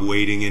job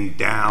waiting in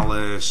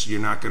Dallas.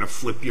 You're not going to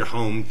flip your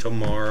home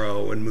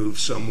tomorrow and move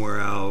somewhere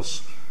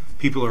else.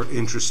 People are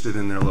interested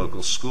in their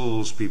local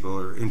schools. People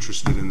are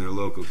interested in their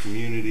local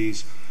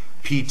communities.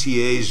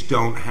 PTAs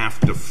don't have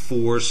to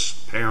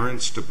force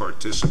parents to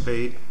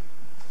participate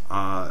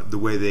the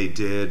way they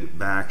did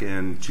back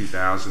in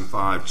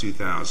 2005,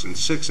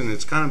 2006. And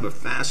it's kind of a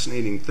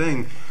fascinating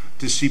thing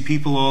to see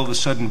people all of a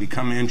sudden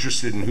become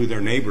interested in who their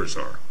neighbors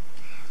are.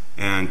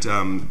 And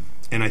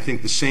I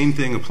think the same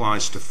thing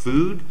applies to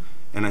food,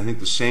 and I think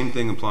the same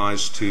thing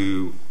applies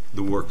to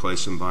the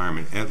workplace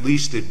environment. At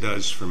least it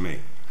does for me.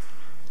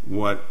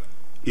 What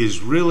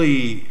is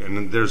really,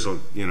 and there's a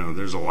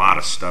lot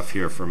of stuff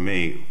here for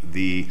me.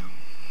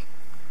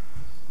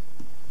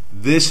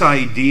 This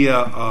idea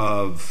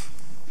of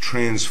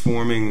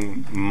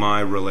transforming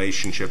my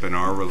relationship and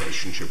our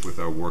relationship with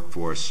our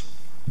workforce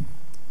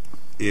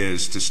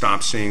is to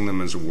stop seeing them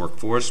as a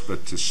workforce,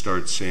 but to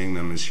start seeing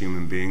them as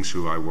human beings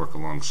who I work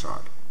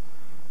alongside.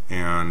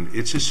 And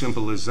it's as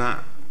simple as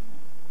that,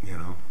 you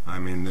know. I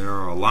mean, there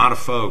are a lot of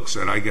folks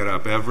that I get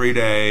up every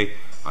day,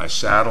 I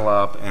saddle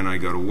up, and I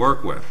go to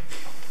work with.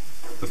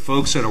 The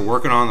folks that are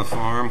working on the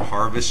farm,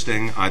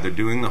 harvesting, either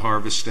doing the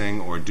harvesting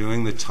or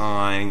doing the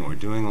tying or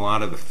doing a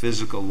lot of the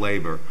physical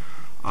labor,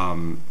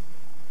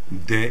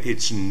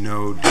 it's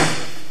no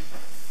different.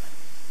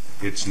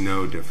 It's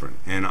no different.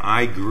 And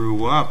I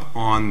grew up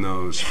on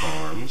those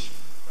farms,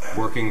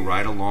 working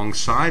right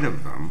alongside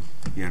of them,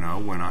 you know,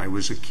 when I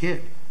was a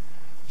kid.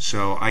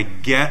 So I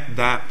get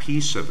that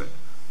piece of it.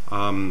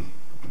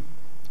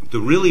 The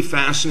really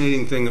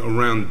fascinating thing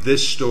around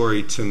this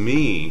story to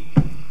me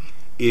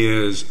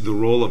is the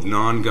role of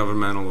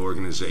non-governmental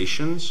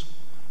organizations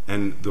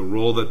and the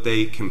role that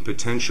they can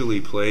potentially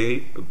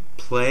play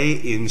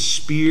in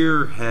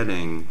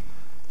spearheading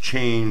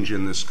change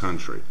in this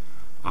country.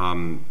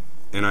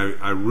 And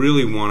I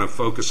really want to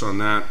focus on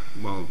that,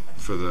 well,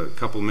 for the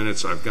couple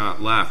minutes I've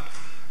got left,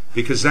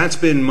 because that's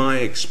been my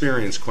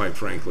experience, quite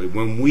frankly.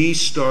 When we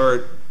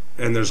start,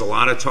 and there's a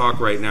lot of talk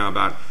right now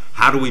about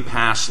how do we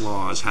pass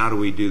laws, how do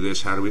we do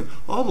this,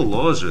 all the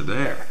laws are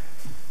there.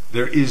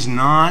 There is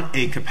not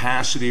a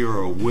capacity or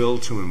a will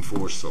to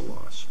enforce the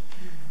laws.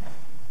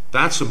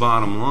 That's the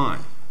bottom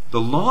line.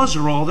 The laws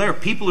are all there.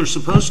 People are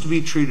supposed to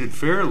be treated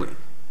fairly.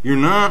 You're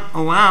not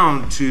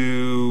allowed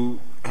to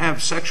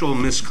have sexual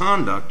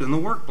misconduct in the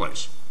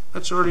workplace.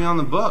 That's already on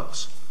the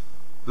books.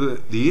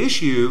 The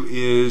issue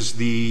is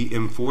the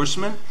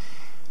enforcement.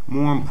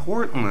 More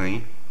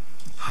importantly,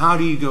 how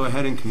do you go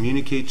ahead and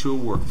communicate to a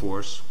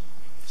workforce,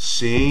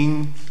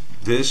 seeing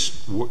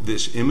this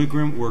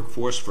immigrant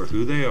workforce for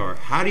who they are?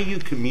 How do you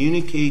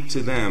communicate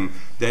to them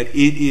that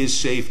it is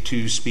safe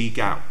to speak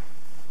out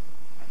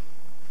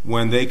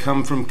when they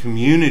come from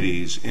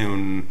communities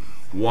in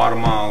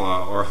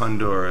Guatemala or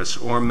Honduras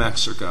or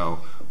Mexico,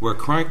 where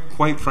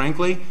quite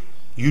frankly,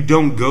 you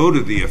don't go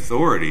to the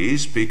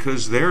authorities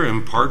because they're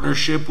in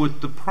partnership with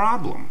the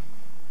problem.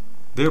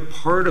 They're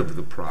part of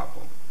the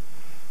problem.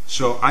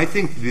 So I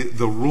think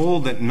the role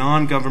that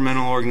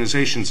non-governmental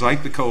organizations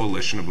like the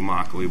Coalition of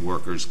Immokalee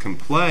Workers can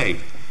play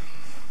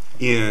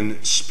in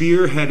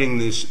spearheading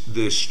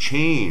this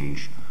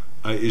change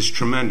is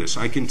tremendous.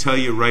 I can tell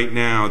you right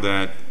now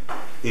that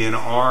in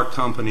our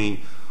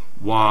company,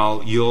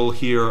 while you'll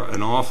hear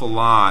an awful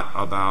lot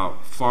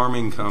about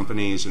farming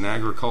companies and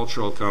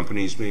agricultural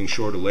companies being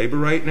short of labor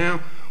right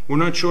now, we're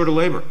not short of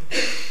labor.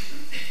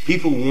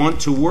 People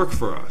want to work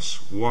for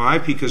us. Why?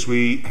 Because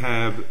they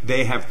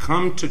have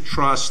come to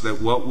trust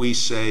that what we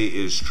say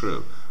is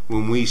true.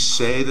 When we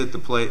say that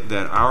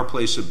that our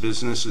place of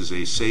business is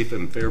a safe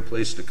and fair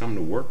place to come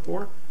to work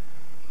for,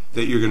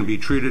 that you're going to be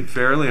treated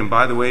fairly, and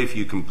by the way, if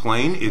you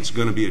complain, it's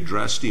going to be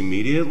addressed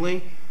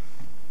immediately,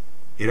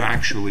 it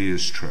actually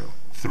is true.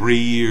 3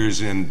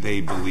 years in, they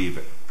believe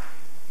it.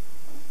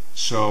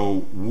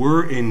 So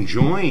we're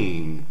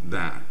enjoying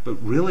that. But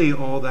really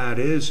all that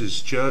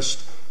is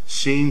just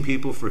seeing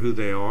people for who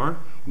they are,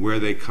 where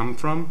they come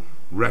from,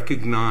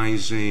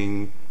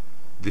 recognizing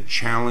the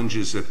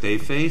challenges that they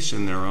face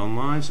in their own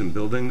lives and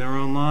building their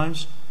own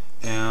lives,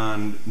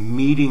 and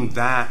meeting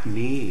that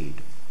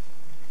need.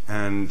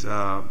 And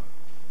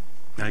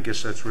I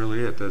guess that's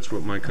really it. That's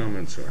what my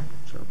comments are.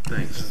 So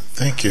thanks.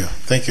 Thank you.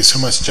 Thank you so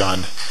much, John.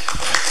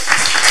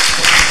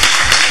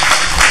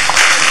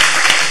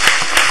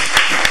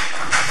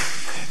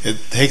 It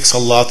takes a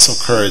lot of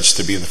courage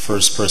to be the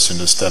first person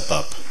to step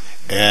up,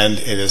 and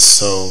it is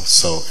so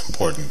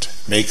important.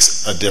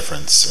 Makes a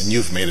difference, and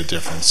you've made a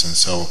difference, and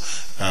so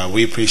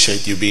we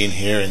appreciate you being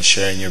here and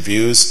sharing your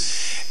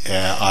views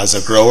as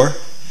a grower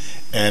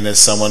and as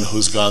someone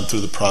who's gone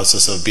through the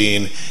process of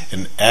being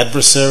an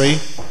adversary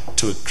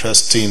to a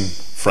trusting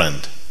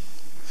friend.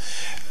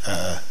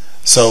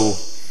 So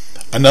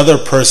another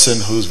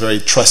person who's very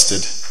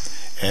trusted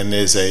and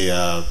is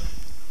a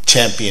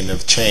champion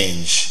of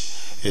change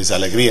is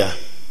Alegría.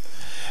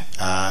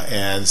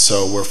 And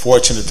so we're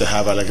fortunate to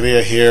have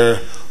Alegría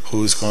here,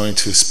 who's going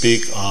to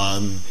speak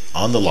on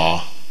the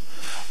law,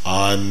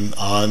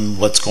 on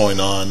what's going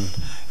on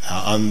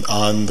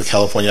the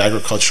California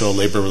Agricultural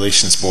Labor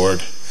Relations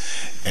Board,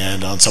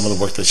 and on some of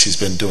the work that she's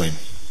been doing.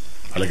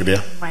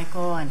 Alegría.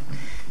 Michael, and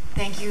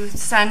thank you,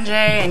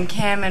 Sanjay and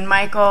Kim and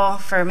Michael,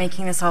 for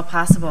making this all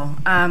possible.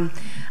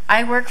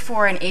 I work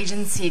for an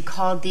agency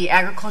called the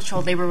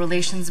Agricultural Labor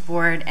Relations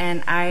Board,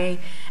 and I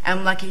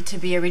am lucky to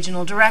be a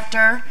regional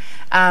director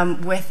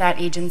with that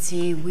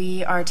agency.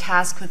 We are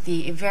tasked with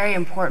the very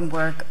important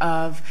work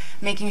of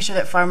making sure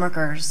that farm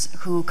workers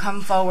who come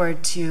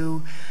forward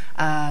to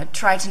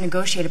try to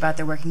negotiate about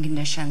their working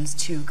conditions,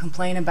 to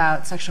complain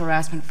about sexual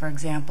harassment, for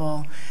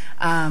example,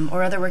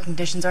 or other working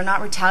conditions, are not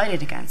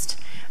retaliated against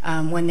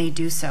when they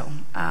do so.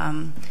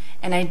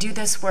 And I do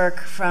this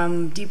work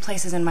from deep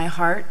places in my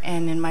heart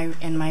and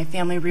in my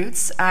family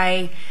roots.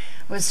 I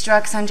was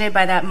struck, Sanjay,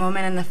 by that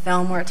moment in the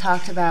film where it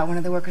talked about, one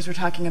of the workers were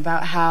talking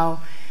about how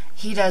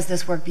he does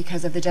this work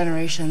because of the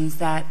generations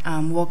that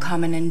will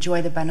come and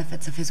enjoy the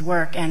benefits of his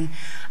work. And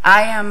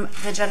I am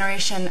the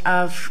generation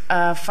of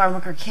a farm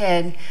worker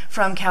kid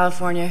from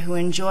California who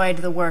enjoyed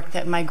the work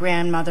that my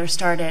grandmother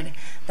started,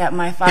 that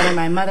my father and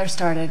my mother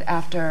started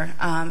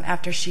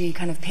after she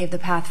kind of paved the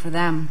path for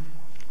them.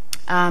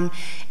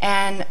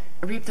 And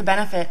reap the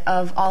benefit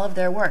of all of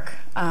their work.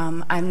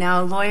 I'm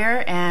now a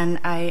lawyer, and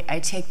I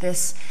take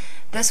this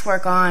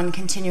work on,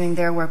 continuing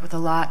their work, with a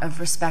lot of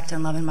respect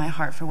and love in my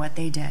heart for what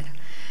they did.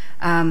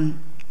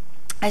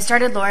 I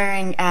started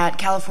lawyering at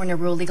California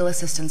Rural Legal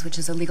Assistance, which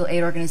is a legal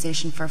aid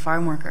organization for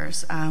farm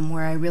workers,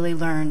 where I really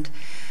learned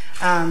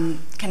kind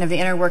of the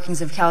inner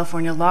workings of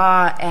California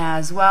law,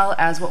 as well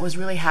as what was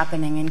really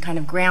happening in kind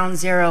of ground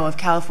zero of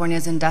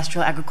California's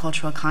industrial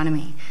agricultural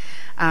economy.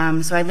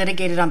 So I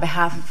litigated on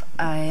behalf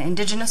of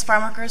indigenous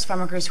farm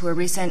workers who are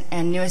recent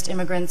and newest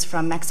immigrants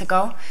from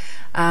Mexico,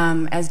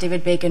 as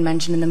David Bacon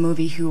mentioned in the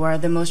movie, who are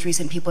the most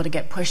recent people to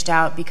get pushed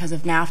out because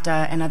of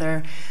NAFTA and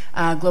other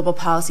global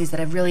policies that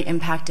have really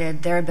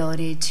impacted their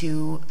ability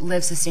to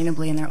live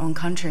sustainably in their own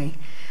country.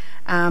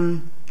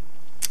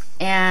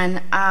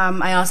 And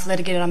I also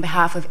litigated on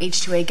behalf of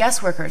H-2A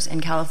guest workers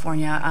in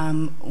California,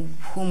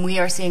 whom we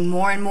are seeing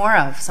more and more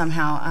of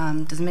somehow.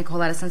 Doesn't make a whole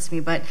lot of sense to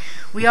me, but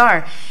we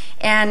are.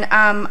 And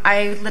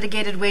I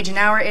litigated wage and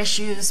hour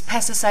issues,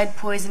 pesticide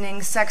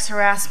poisoning, sex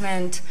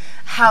harassment,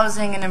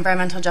 housing, and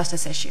environmental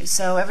justice issues.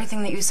 So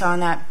everything that you saw on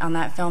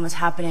that film is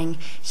happening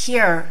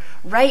here,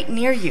 right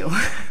near you,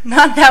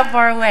 not that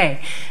far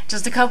away,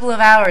 just a couple of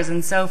hours.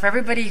 And so for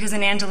everybody who's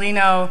in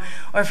Angelino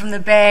or from the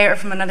Bay or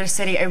from another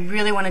city, I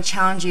really want to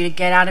challenge you to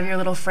get out of your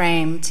little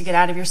frame, to get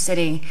out of your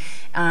city,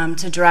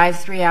 to drive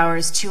 3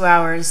 hours, 2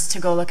 hours, to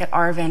go look at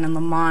Arvin and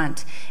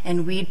Lamont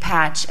and Weed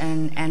Patch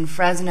and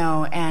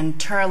Fresno and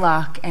Turlock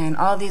and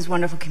all these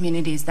wonderful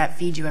communities that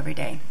feed you every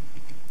day.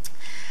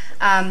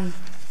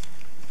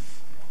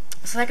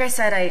 So like I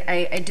said,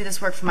 I do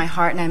this work from my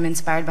heart, and I'm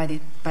inspired by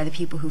the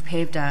people who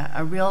paved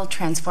a real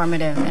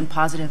transformative and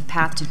positive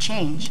path to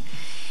change.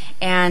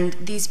 And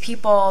these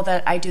people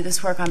that I do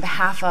this work on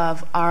behalf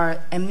of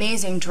are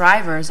amazing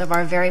drivers of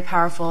our very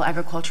powerful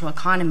agricultural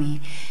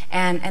economy,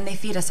 and they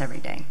feed us every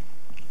day.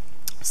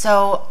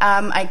 So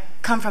I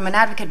come from an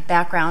advocate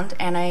background,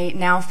 and I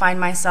now find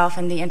myself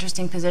in the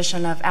interesting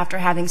position of, after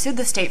having sued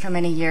the state for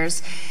many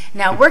years,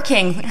 now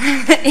working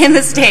in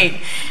the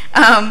state.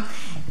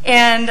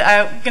 And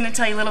I'm going to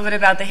tell you a little bit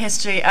about the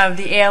history of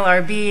the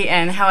ALRB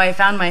and how I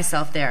found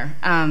myself there.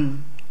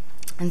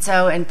 And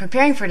so in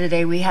preparing for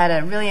today, we had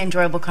a really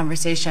enjoyable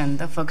conversation,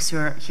 the folks who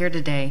are here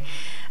today,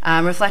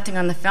 reflecting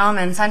on the film.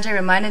 And Sanjay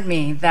reminded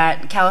me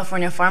that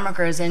California farm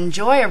workers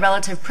enjoy a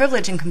relative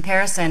privilege in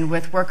comparison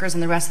with workers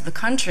in the rest of the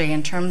country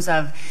in terms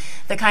of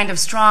the kind of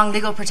strong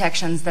legal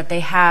protections that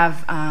they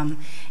have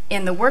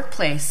in the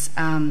workplace.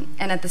 And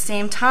at the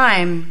same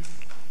time,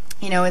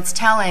 you know, it's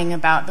telling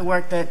about the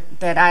work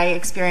that I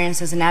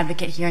experienced as an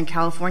advocate here in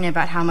California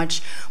about how much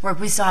work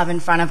we still have in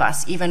front of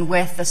us, even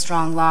with the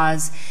strong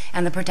laws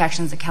and the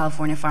protections that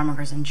California farm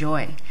workers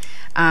enjoy.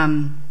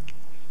 And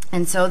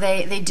so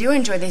they do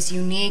enjoy this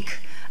unique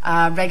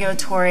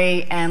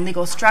regulatory and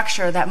legal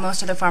structure that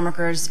most of the farm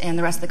workers in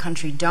the rest of the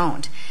country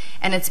don't.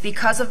 And it's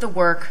because of the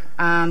work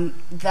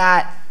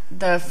that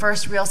the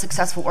first real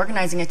successful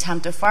organizing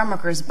attempt of farm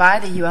workers by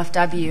the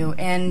UFW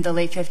in the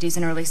late 50s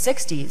and early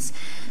 60s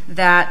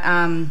that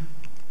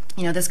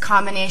you know, this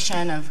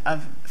combination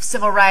of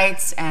civil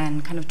rights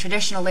and kind of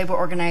traditional labor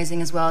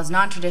organizing as well as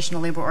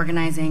non-traditional labor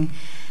organizing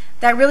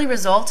that really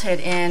resulted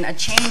in a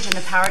change in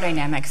the power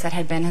dynamics that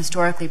had been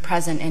historically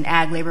present in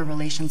ag labor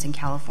relations in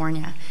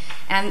California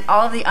and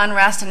all of the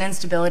unrest and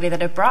instability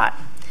that it brought.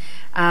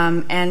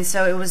 And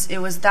so it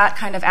was that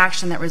kind of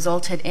action that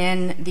resulted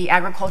in the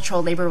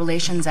Agricultural Labor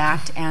Relations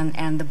Act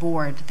and the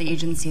board, the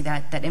agency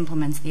that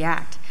implements the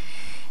act.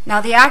 Now,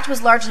 the act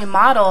was largely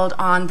modeled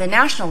on the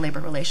National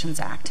Labor Relations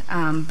Act,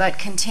 but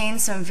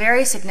contains some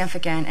very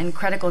significant and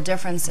critical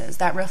differences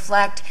that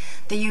reflect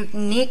the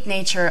unique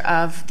nature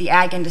of the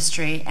ag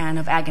industry and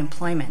of ag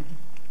employment.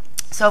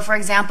 So, for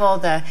example,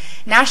 the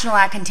National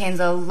Act contains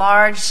a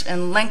large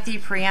and lengthy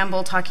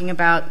preamble talking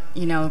about,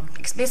 you know,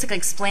 basically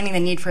explaining the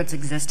need for its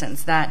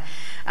existence, that,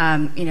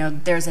 you know,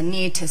 there's a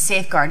need to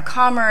safeguard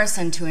commerce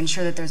and to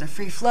ensure that there's a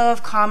free flow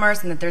of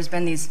commerce and that there's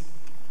been these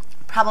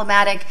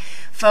problematic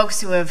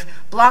folks who have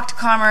blocked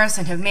commerce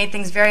and have made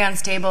things very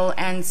unstable.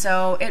 And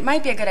so it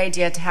might be a good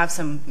idea to have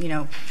some, you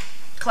know,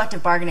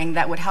 collective bargaining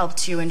that would help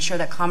to ensure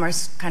that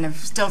commerce kind of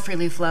still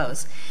freely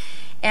flows.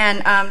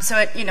 And so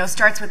it, you know,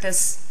 starts with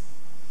this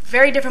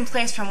very different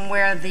place from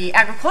where the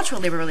Agricultural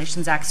Labor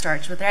Relations Act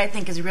starts, which I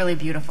think is really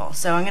beautiful.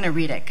 So I'm going to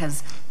read it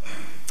because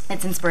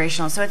it's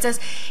inspirational. So it says,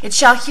 "It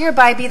shall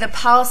hereby be the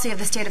policy of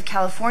the state of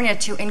California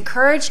to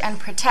encourage and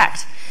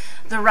protect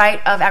the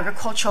right of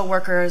agricultural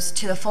workers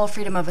to the full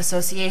freedom of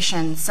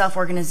association,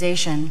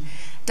 self-organization,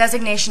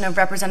 designation of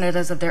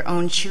representatives of their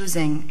own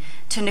choosing,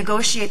 to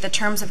negotiate the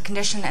terms of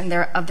condition and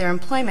of their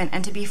employment,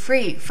 and to be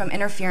free from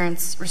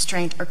interference,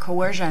 restraint, or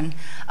coercion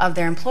of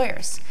their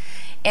employers."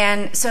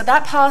 And so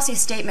that policy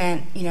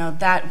statement, you know,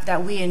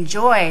 that we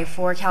enjoy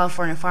for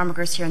California farm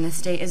workers here in the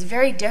state is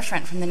very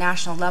different from the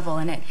national level,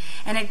 and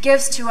it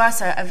gives to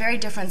us a very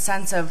different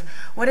sense of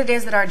what it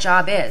is that our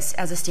job is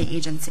as a state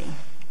agency.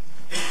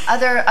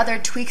 Other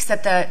tweaks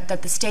that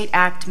the State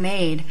Act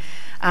made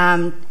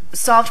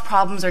solved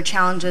problems or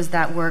challenges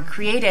that were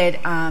created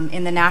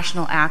in the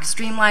National Act,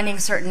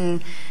 streamlining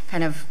certain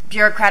kind of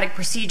bureaucratic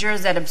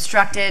procedures that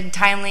obstructed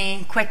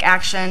timely, quick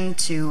action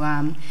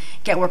to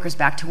get workers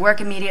back to work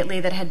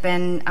immediately that had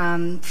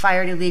been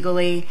fired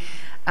illegally,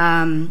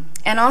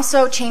 and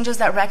also changes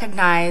that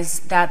recognize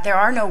that there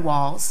are no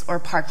walls or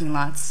parking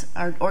lots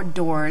or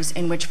doors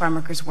in which farm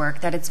workers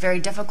work, that it's very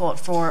difficult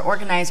for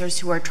organizers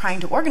who are trying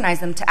to organize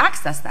them to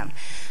access them.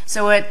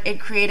 So it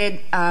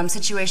created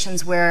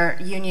situations where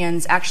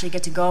unions actually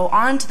get to go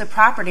onto the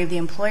property of the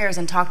employers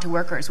and talk to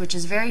workers, which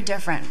is very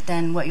different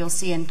than what you'll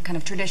see in kind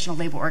of traditional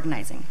labor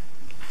organizing.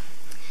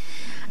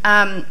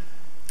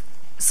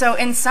 So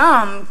in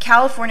sum,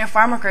 California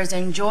farm workers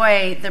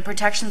enjoy the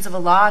protections of a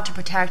law to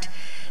protect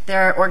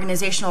their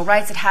organizational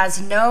rights. It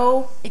has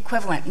no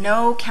equivalent,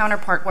 no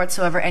counterpart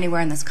whatsoever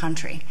anywhere in this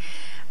country.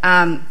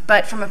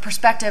 But from a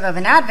perspective of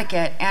an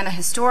advocate and a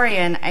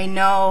historian, I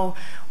know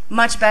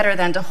much better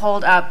than to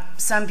hold up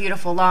some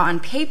beautiful law on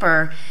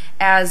paper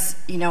as,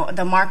 you know,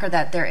 the marker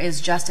that there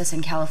is justice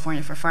in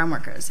California for farm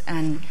workers.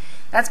 And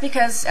that's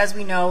because, as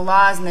we know,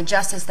 laws and the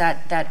justice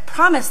that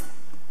promise,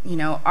 you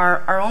know,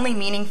 are only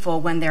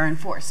meaningful when they're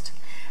enforced.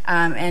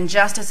 And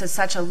justice is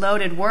such a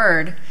loaded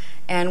word,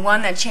 and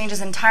one that changes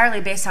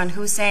entirely based on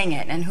who's saying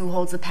it and who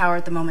holds the power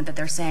at the moment that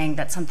they're saying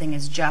that something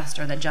is just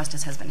or that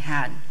justice has been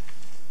had.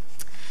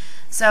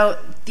 So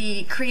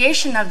the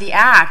creation of the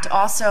Act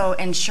also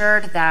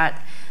ensured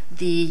that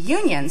the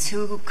unions,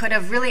 who could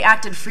have really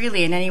acted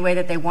freely in any way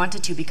that they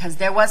wanted to because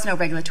there was no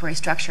regulatory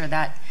structure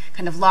that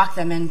kind of locked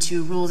them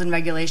into rules and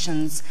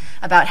regulations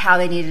about how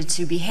they needed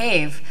to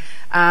behave.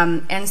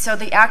 And so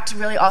the Act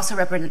really also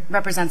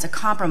represents a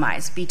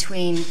compromise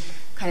between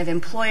kind of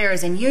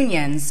employers and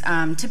unions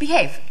to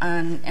behave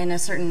in a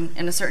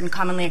certain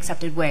commonly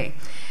accepted way.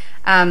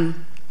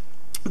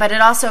 But it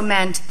also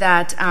meant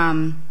that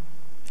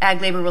ag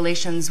labor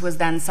relations was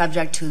then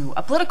subject to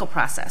a political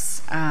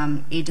process,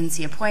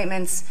 agency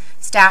appointments,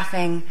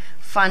 staffing,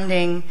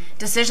 funding,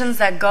 decisions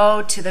that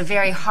go to the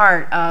very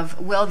heart of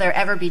will there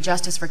ever be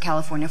justice for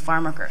California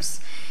farm workers.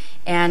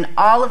 And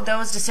all of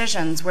those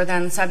decisions were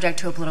then subject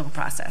to a political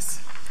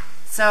process.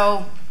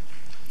 So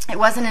it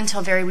wasn't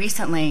until very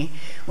recently,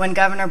 when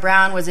Governor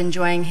Brown was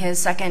enjoying his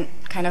second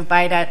kind of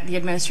bite at the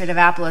administrative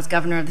apple as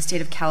governor of the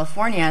state of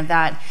California,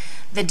 that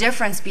the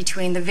difference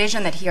between the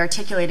vision that he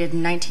articulated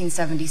in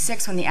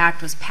 1976 when the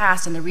Act was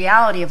passed and the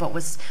reality of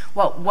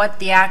what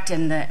the Act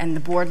and the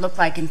board looked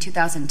like in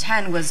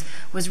 2010 was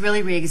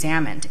really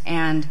re-examined.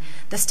 And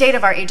the state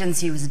of our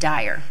agency was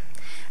dire.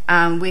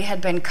 We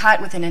had been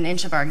cut within an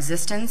inch of our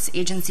existence.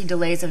 Agency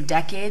delays of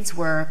decades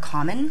were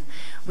common.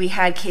 We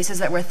had cases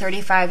that were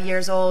 35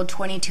 years old,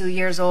 22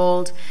 years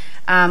old,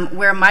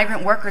 where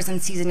migrant workers and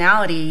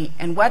seasonality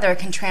and weather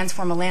can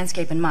transform a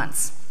landscape in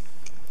months.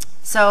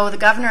 So the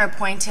governor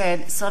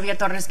appointed Sylvia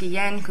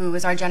Torres-Guillen, who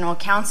is our general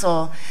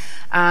counsel,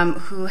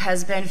 who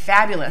has been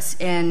fabulous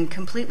in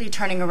completely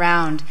turning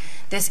around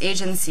this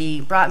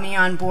agency, brought me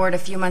on board a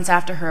few months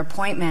after her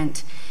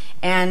appointment.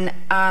 And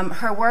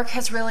her work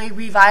has really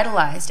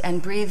revitalized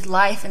and breathed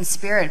life and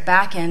spirit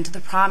back into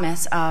the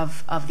promise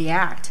of the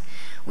Act.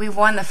 We've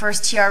won the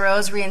first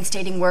TROs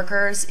reinstating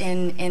workers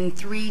in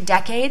 3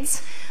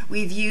 decades.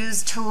 We've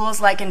used tools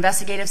like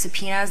investigative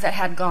subpoenas that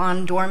had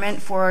gone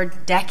dormant for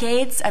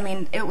decades. I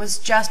mean, it was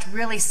just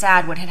really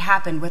sad what had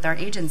happened with our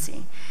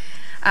agency.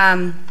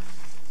 And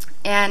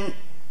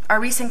our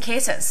recent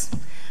cases.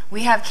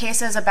 We have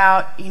cases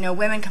about, you know,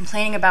 women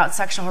complaining about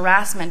sexual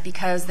harassment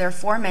because their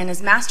foreman is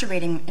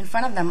masturbating in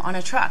front of them on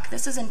a truck.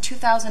 This is in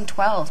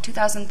 2012,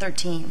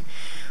 2013.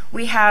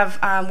 We have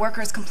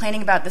workers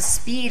complaining about the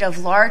speed of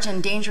large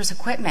and dangerous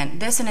equipment,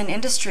 this in an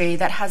industry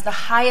that has the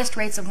highest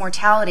rates of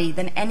mortality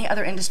than any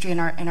other industry in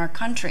our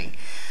country.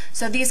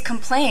 So these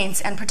complaints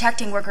and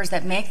protecting workers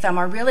that make them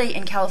are really,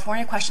 in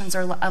California, questions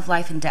of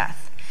life and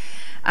death.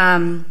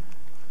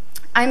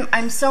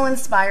 I'm so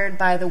inspired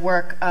by the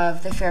work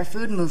of the Fair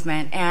Food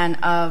Movement and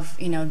of,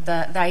 you know,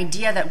 the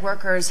idea that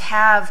workers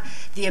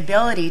have the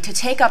ability to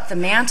take up the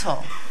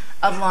mantle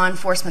of law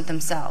enforcement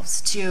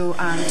themselves, to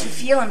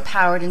feel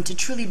empowered and to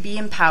truly be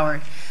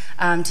empowered,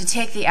 to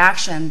take the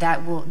action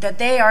that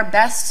they are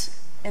best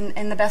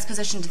in the best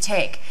position to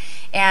take.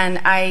 And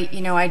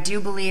I do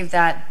believe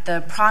that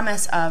the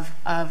promise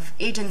of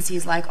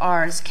agencies like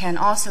ours can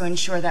also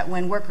ensure that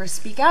when workers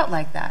speak out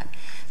like that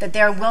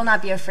they will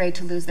not be afraid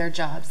to lose their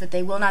jobs, that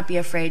they will not be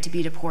afraid to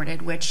be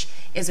deported, which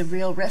is a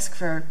real risk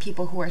for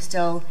people who are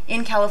still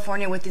in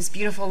California with this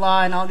beautiful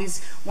law and all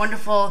these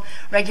wonderful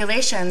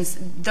regulations.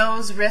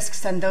 Those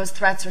risks and those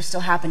threats are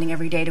still happening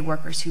every day to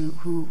workers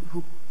who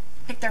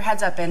pick their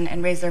heads up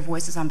and raise their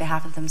voices on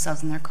behalf of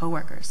themselves and their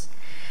coworkers.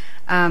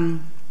 I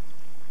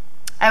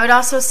would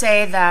also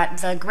say that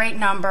the great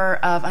number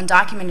of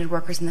undocumented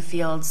workers in the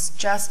fields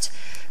just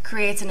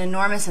creates an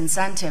enormous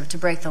incentive to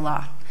break the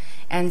law.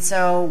 And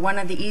so one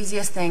of the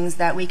easiest things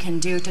that we can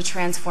do to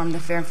transform the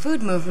Fair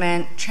Food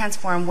Movement,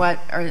 transform what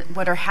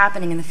are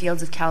happening in the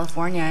fields of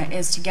California,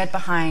 is to get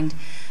behind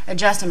a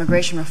just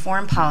immigration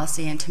reform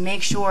policy and to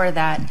make sure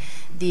that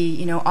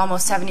the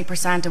almost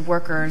 70% of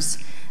workers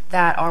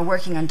that are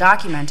working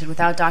undocumented,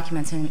 without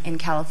documents in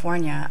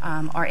California,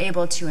 are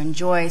able to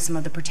enjoy some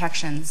of the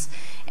protections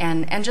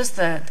and just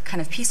the kind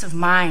of peace of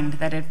mind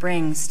that it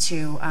brings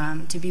to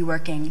be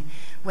working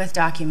with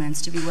documents,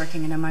 to be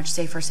working in a much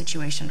safer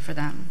situation for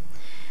them.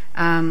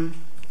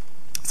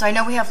 So I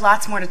know we have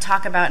lots more to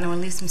talk about, and I will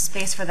leave some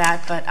space for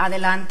that, but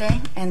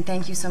adelante, and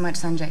thank you so much,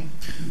 Sanjay.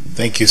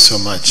 Thank you so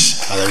much.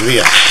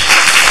 Hallelujah.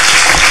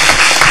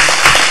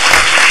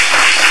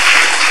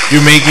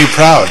 You make me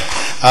proud.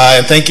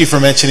 And thank you for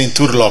mentioning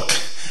Turlock.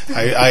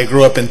 I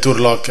grew up in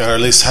Turlock, or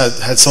at least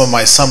had some of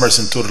my summers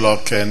in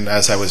Turlock, and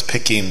as I was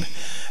picking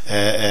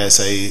as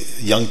a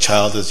young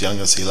child, as young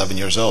as 11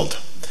 years old.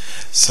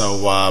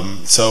 So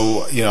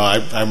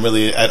I'm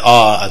really at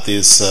awe at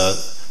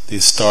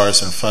these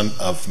stars in front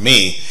of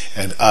me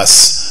and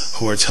us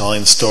who are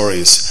telling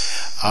stories.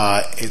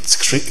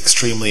 It's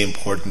extremely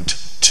important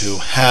to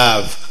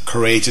have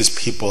courageous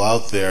people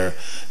out there,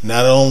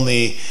 not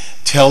only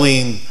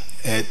telling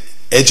and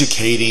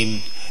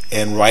educating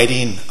and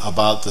writing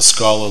about the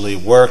scholarly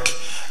work,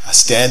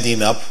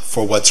 standing up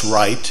for what's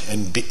right,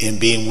 and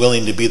being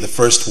willing to be the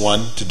first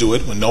one to do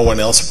it when no one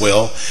else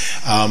will,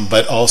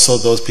 but also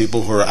those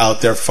people who are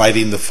out there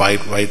fighting the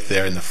fight right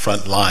there in the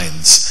front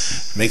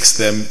lines. Makes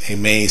them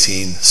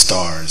amazing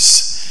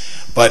stars.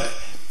 But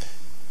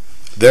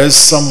there's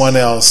someone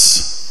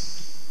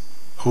else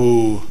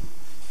who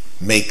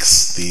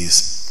makes these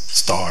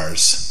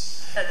stars.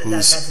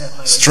 Who's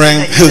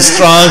strong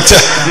to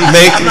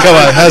make, come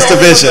on, has the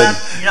vision.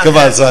 Come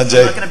on, Sanjay.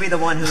 I'm not going to be the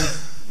one who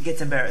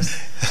gets embarrassed.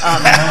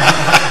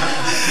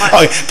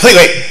 Okay, please,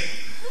 wait.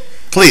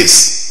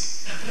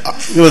 Please.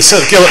 Give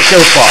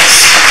applause.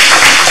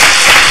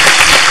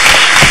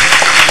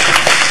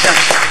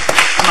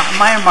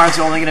 My remarks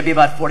are only going to be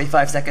about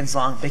 45 seconds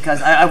long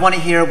because I want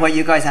to hear what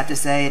you guys have to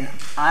say, and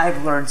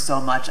I've learned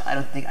so much. I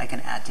don't think I can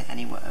add to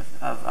any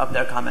of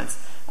their comments.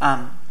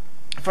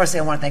 Firstly,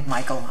 I want to thank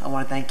Michael. I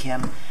want to thank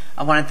Kim.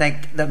 I want to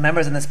thank the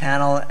members in this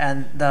panel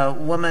and the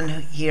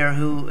woman here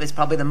who is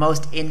probably the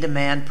most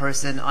in-demand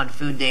person on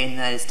Food Day in the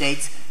United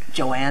States,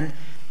 Joanne.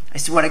 I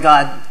swear to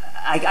God,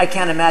 I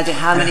can't imagine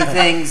how many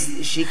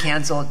things she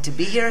canceled to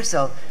be here,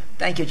 so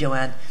thank you,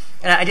 Joanne.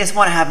 And I just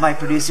want to have my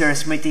producer,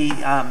 Smriti,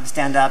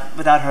 stand up.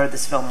 Without her,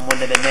 this film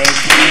wouldn't have been made.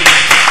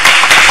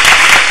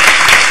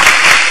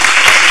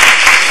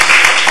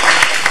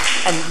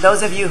 And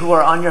those of you who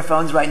are on your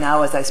phones right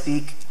now as I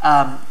speak,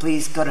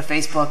 please go to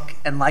Facebook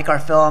and like our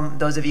film.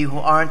 Those of you who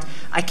aren't,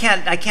 I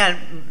can't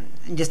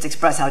just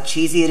express how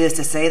cheesy it is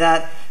to say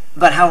that,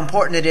 but how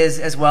important it is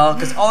as well,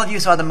 because all of you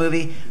saw the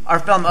movie. Our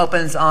film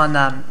opens on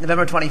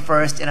November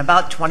 21st in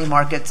about 20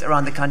 markets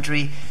around the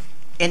country,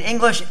 in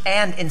English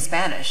and in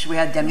Spanish. We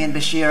had Demian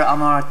Bashir,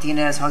 Alma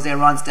Martinez, Jose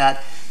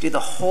Ronstadt do the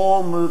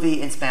whole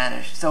movie in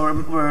Spanish. So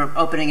we're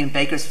opening in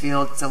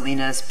Bakersfield,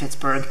 Salinas,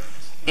 Pittsburgh,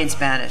 in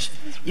Spanish.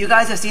 You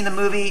guys have seen the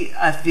movie.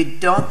 If you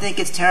don't think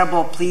it's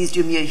terrible, please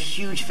do me a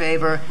huge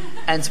favor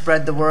and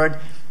spread the word.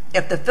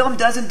 If the film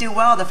doesn't do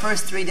well the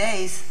first 3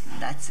 days,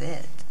 that's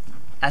it.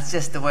 That's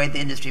just the way the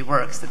industry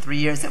works. The 3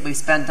 years that we've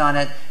spent on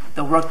it,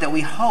 the work that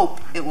we hope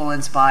it will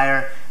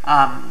inspire,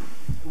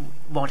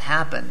 won't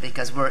happen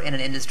because we're in an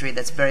industry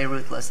that's very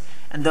ruthless.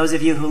 And those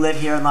of you who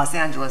live here in Los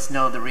Angeles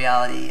know the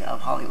reality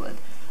of Hollywood.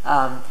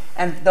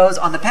 And those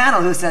on the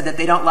panel who said that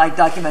they don't like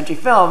documentary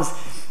films,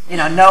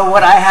 know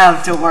what I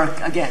have to work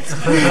against. So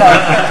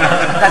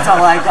that's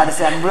all I've got to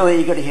say. I'm really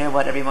eager to hear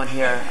what everyone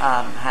here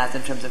has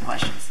in terms of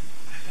questions.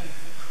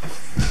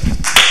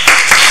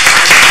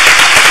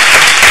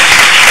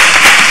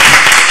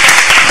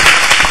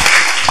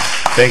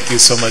 Thank you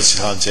so much,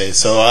 Sanjay.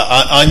 So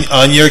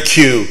on your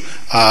cue,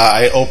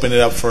 I open it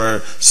up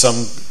for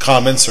some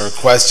comments or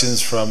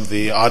questions from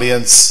the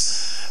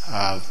audience,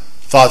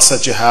 thoughts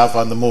that you have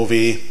on the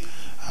movie,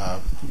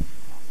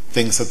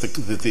 things that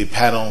the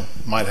panel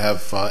might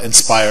have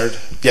inspired.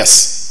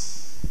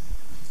 Yes?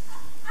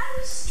 I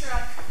was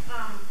struck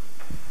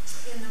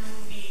in the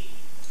movie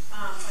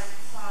by the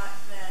thought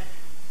that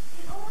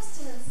it almost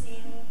didn't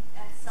seem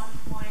at some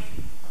point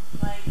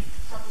like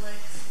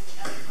Publix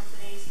and other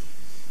companies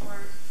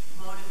were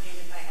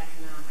motivated by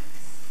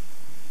economics.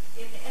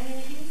 It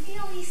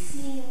really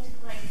seemed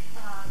like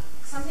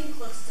something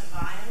close to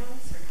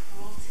violence or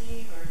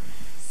cruelty or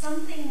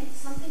something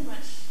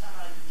much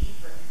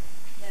deeper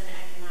than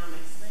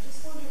economics. And I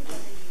just wondered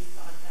whether you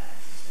thought that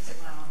as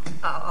well.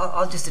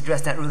 I'll just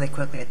address that really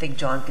quickly. I think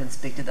John can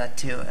speak to that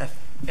too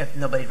if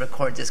nobody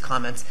records his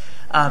comments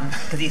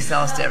because he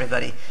sells to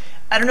everybody.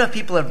 I don't know if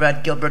people have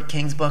read Gilbert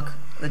King's book,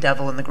 The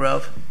Devil in the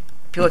Grove.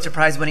 Pulitzer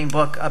Prize-winning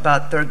book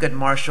about Thurgood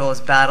Marshall's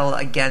battle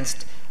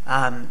against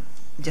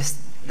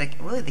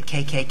really the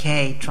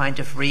KKK trying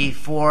to free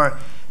 4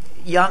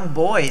 young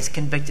boys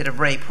convicted of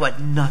rape who had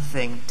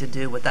nothing to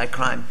do with that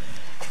crime.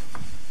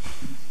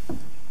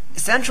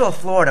 Central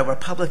Florida, where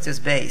Publix is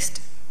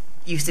based,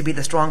 used to be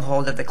the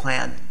stronghold of the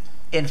Klan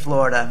in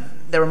Florida.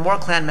 There were more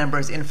Klan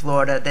members in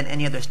Florida than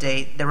any other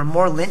state. There were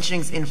more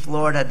lynchings in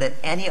Florida than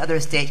any other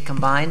state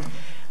combined.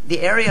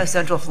 The area of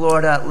Central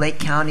Florida, Lake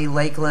County,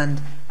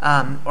 Lakeland,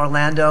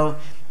 Orlando,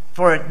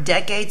 for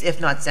decades,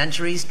 if not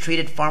centuries,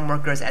 treated farm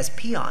workers as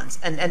peons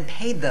and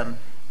paid them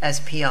as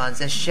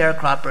peons, as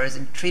sharecroppers,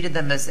 and treated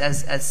them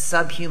as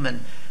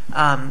subhuman.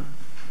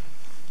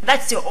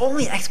 That's the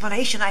only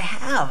explanation I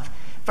have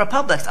for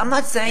Publix. I'm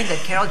not saying that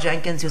Carol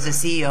Jenkins, who's the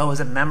CEO, was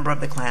a member of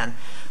the Klan.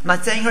 I'm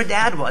not saying her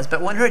dad was,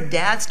 but when her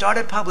dad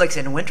started Publix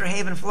in Winter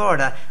Haven,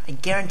 Florida, I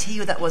guarantee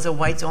you that was a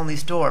whites-only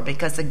store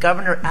because the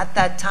governor at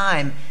that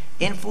time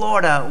in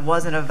Florida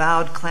was an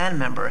avowed Klan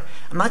member.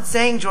 I'm not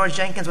saying George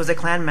Jenkins was a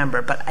Klan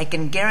member, but I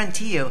can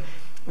guarantee you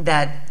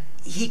that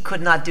he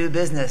could not do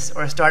business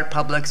or start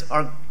Publix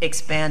or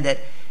expand it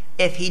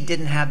if he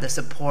didn't have the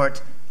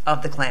support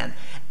of the Klan.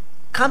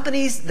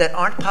 Companies that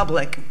aren't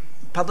public,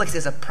 Publix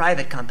is a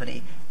private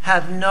company,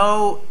 have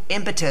no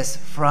impetus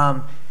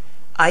from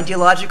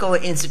ideological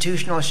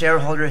institutional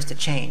shareholders to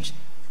change.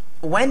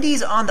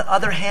 Wendy's, on the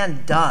other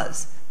hand,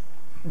 does.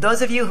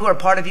 Those of you who are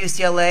part of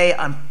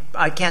UCLA,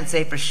 I can't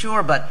say for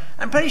sure, but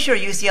I'm pretty sure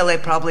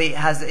UCLA probably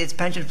has its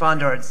pension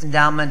fund or its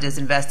endowment is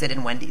invested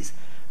in Wendy's.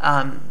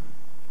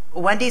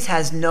 Wendy's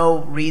has no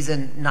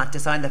reason not to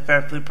sign the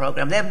Fair Food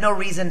Program. They have no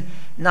reason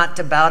not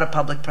to bow to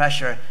public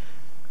pressure.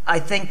 I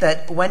think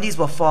that Wendy's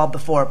will fall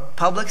before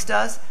Publix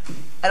does.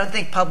 I don't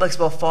think Publix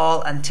will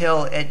fall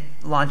until it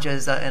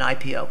launches an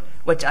IPO,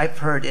 which I've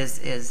heard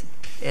is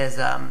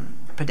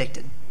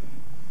predicted.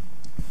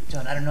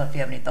 John, I don't know if you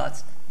have any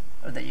thoughts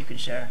or that you can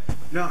share.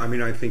 No, I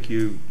mean, I think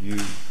you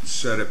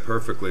said it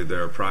perfectly.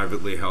 They're a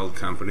privately held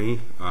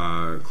company,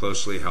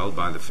 closely held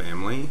by the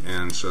family,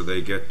 and so they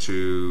get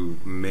to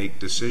make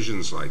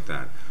decisions like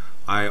that.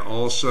 I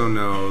also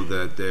know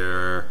that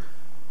there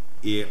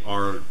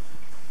are,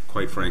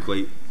 quite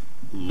frankly,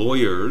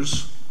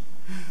 lawyers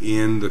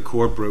in the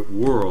corporate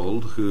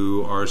world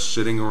who are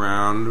sitting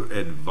around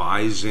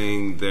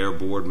advising their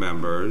board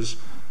members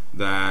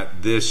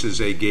that this is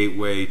a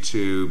gateway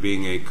to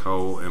being a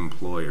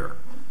co-employer.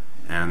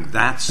 And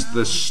that's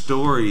the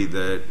story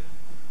that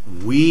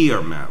we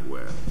are met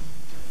with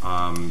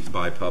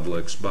by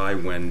Publix, by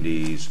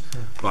Wendy's,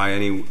 by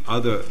any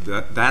other.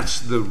 That's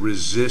the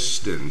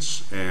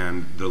resistance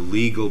and the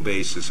legal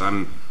basis.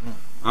 I'm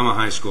a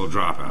high school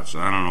dropout, so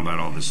I don't know about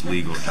all this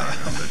legal jargon,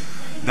 but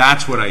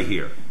that's what I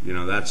hear. You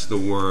know, that's the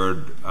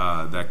word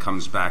that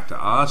comes back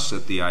to us,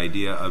 that the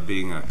idea of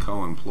being a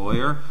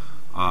co-employer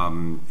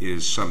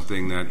is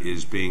something that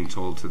is being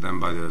told to them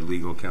by their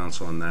legal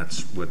counsel, and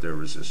that's what their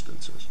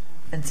resistance is.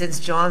 And since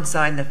John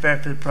signed the Fair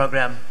Food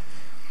Program,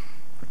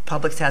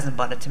 Publix hasn't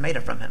bought a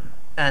tomato from him.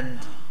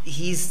 And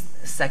he's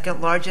the second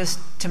largest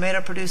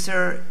tomato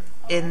producer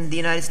in the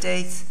United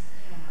States.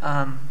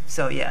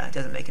 So yeah, it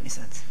doesn't make any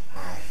sense.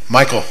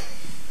 Michael.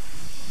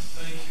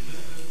 Thank you.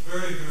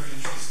 Very, very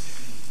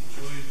interesting.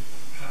 Enjoyed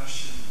the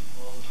passion and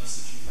all the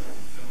messaging that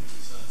the film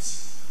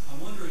presents. I'm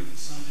wondering,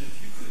 Sanjay,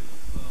 if you could,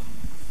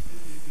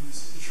 it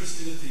was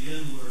interesting at the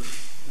end where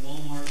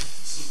Walmart's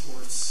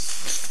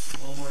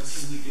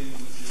in the game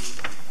with you.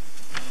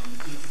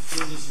 Yet the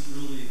film isn't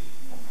really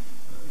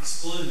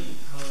explaining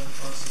how that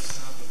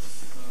process happened.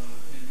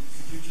 And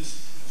could you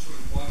just sort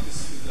of walk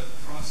us through that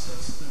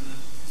process? And then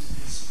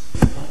is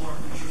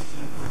Walmart interested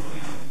in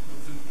promoting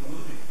the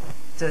movie?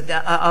 So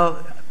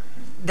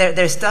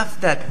there's stuff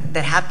that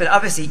happened.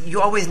 Obviously,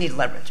 you always need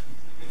leverage.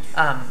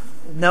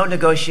 No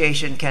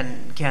negotiation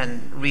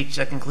can reach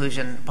a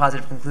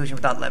positive conclusion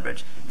without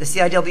leverage. The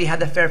CIW had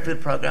the Fair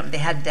Food Program. They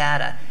had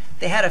data.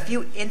 They had a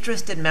few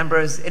interested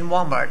members in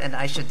Walmart, and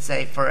I should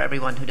say, for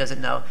everyone who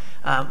doesn't know,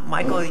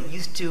 Michael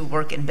used to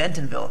work in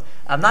Bentonville.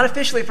 Not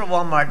officially for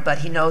Walmart, but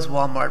he knows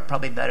Walmart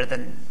probably better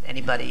than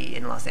anybody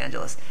in Los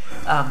Angeles.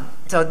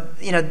 So,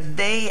 you know,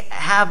 they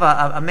have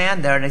a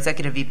man there, an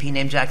executive VP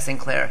named Jack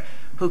Sinclair,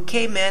 who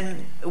came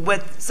in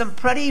with some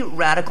pretty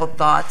radical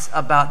thoughts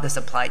about the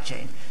supply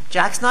chain.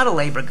 Jack's not a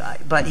labor guy,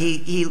 but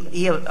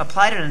he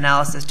applied an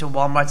analysis to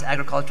Walmart's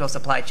agricultural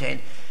supply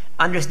chain,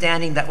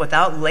 understanding that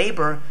without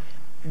labor,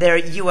 their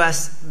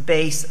U.S.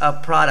 base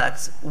of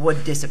products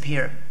would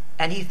disappear.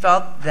 And he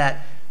felt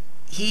that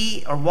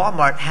he or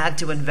Walmart had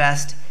to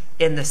invest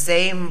in the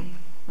same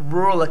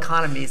rural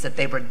economies that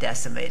they were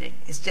decimating.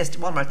 It's just,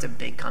 Walmart's a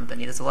big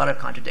company. There's a lot of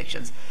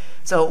contradictions.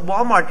 So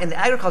Walmart, in the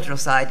agricultural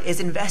side,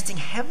 is investing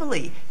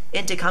heavily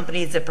into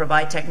companies that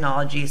provide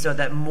technology so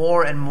that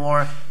more and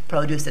more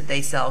produce that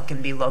they sell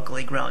can be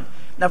locally grown.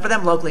 Now, for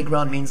them, locally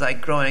grown means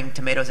like growing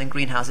tomatoes in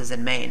greenhouses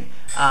in Maine.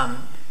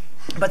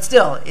 But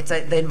still,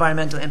 the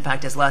environmental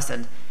impact is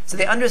lessened. So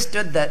they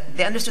understood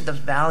the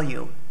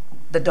value,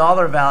 the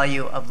dollar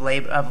value of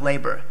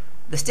labor.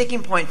 The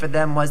sticking point for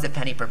them was the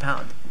penny per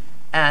pound.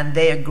 And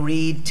they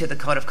agreed to the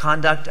code of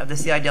conduct of the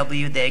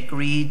CIW. They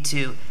agreed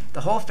to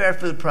the whole Fair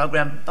Food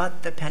Program,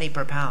 but the penny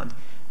per pound.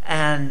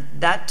 And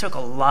that took a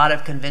lot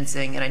of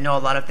convincing, and I know a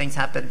lot of things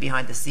happened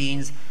behind the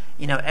scenes.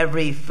 You know,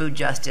 every food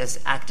justice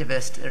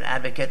activist or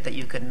advocate that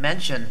you could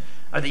mention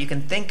or that you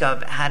can think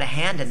of had a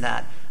hand in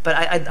that. But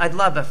I'd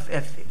love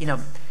if you know,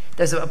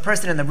 there's a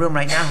person in the room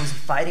right now who's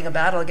fighting a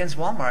battle against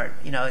Walmart,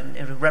 you know, and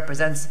who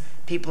represents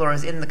people or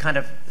is in the kind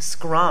of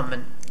scrum,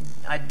 and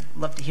I'd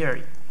love to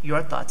hear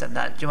your thoughts on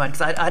that, Joanne,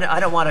 because I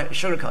don't want to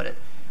sugarcoat it.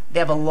 They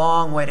have a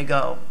long way to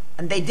go.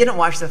 And they didn't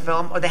watch the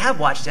film, or they have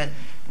watched it.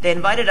 They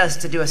invited us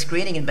to do a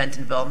screening in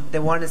Bentonville. They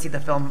wanted to see the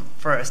film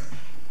first.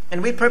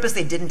 And we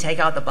purposely didn't take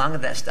out the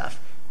Bangladesh stuff.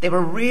 They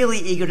were really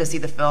eager to see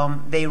the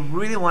film. They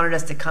really wanted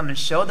us to come and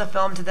show the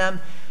film to them.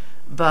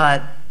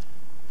 But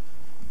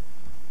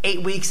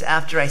 8 weeks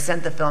after I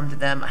sent the film to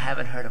them, I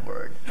haven't heard a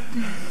word.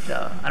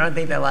 So I don't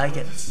think they like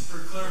it. Just for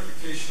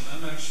clarification,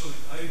 I actually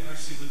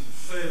live in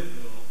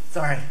Fayetteville.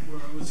 Sorry.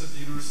 Where I was at the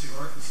University of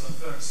Arkansas. In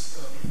fact,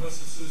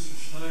 Professor Susan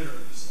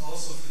Schneider is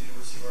also at the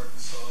University of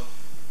Arkansas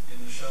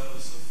in the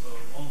shadows of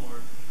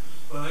Walmart.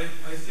 But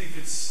I think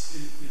the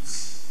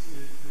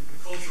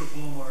culture of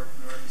Walmart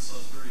in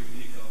Arkansas is very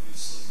unique,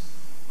 obviously.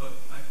 But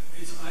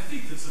I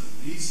think it's an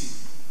amazing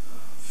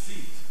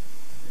feat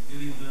in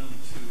getting them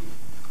to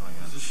the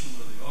position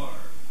where they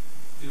are,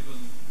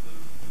 given the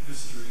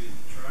history and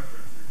the track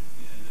record.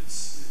 And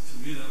to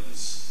me, that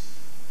was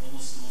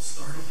almost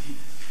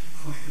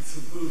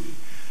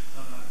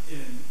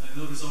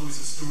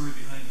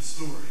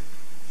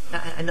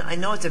I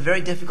know it's a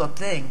very difficult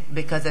thing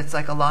because it's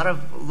like a lot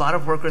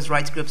of workers'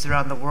 rights groups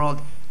around the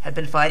world have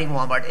been fighting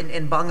Walmart.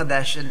 In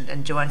Bangladesh,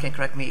 and Joanne can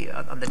correct me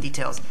on the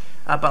details,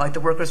 but like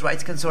the Workers'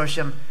 Rights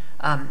Consortium,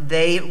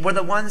 they were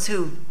the ones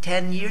who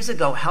 10 years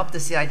ago helped the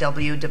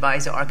CIW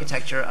devise the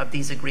architecture of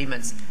these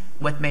agreements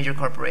with major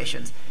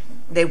corporations.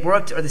 They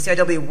worked, or the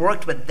CIW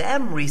worked with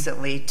them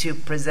recently to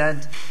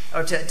present,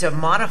 or to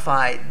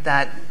modify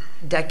that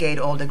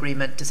decade-old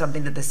agreement to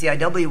something that the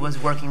CIW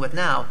was working with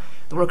now.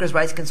 The Workers'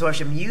 Rights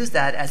Consortium used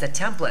that as a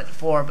template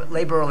for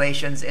labor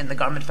relations in the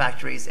garment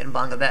factories in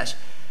Bangladesh.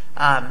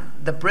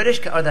 The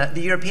British or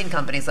the European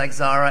companies like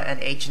Zara and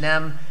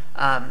H&M,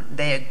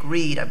 they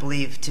agreed, I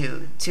believe,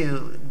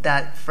 to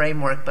that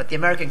framework, but the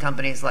American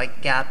companies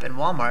like Gap and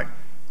Walmart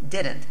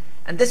didn't.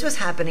 And this was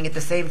happening at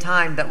the same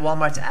time that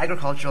Walmart's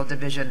agricultural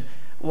division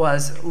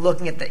was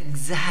looking at the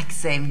exact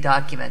same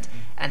document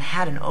and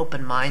had an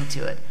open mind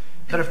to it.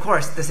 But of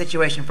course, the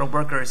situation for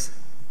workers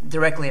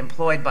directly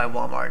employed by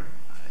Walmart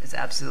is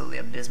absolutely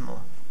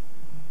abysmal.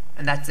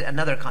 And that's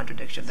another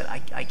contradiction that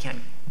I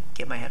can't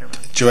get my head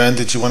around. Joanne,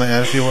 did you want to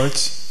add a few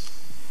words?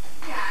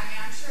 Yeah, I mean,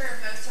 I'm sure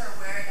most are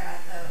aware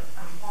that the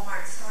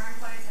Walmart store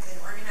employees have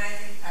been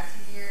organizing the past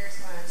few years,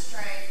 going on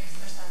strike,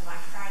 especially on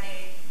Black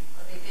Friday.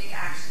 There'll be big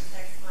actions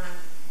next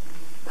month.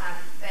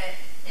 But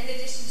in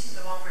addition to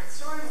the Walmart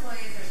store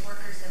employees, there's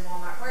workers in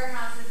Walmart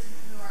warehouses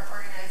who are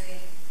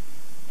organizing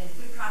in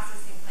food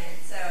processing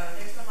plants. So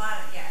there's a lot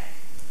of,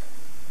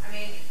 I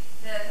mean,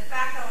 the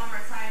fact that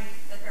Walmart signed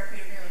the Fair Food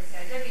Agreement with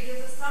CIW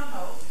gives us some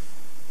hope.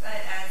 But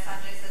as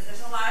Sanjay says,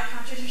 there's a lot of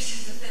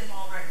contradictions within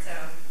Walmart, so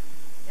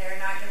they're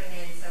not giving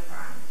in so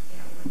far on,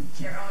 with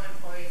their own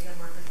employees and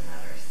workers in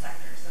other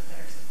sectors of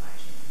their supply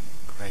chain.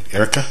 Right.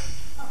 Erica?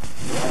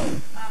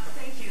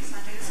 Thank you,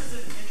 Sanjay. This is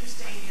an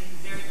interesting and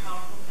very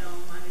powerful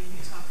film. I'm a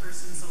Utah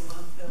person, so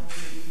love film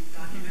and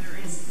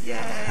documentaries.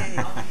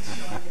 Yay! I'll be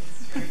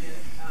sharing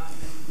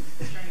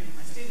it with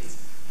my students.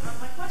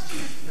 My question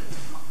is,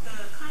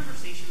 the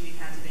conversation we've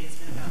had today has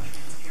been about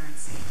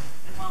transparency.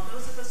 And while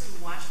those of us who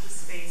watch the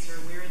space are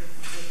aware of the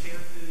Fair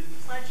Food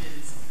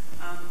pledges,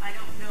 I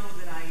don't know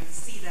that I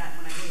see that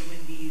when I go to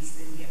Wendy's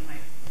and get my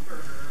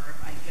burger, or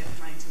I get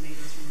my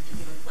tomatoes from a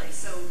particular place.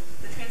 So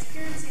the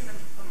transparency in the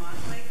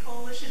Immokalee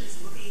Coalition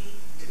is looking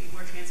to be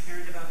more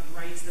transparent about the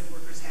rights that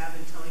workers have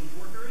and telling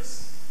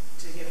workers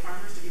to get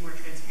farmers to be more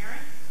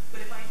transparent.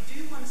 But if I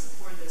do want to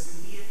support this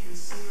and be a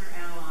consumer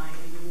ally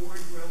and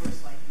reward growers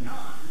like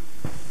John,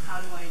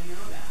 how do I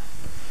know that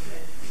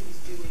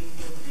he's doing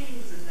good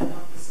things and that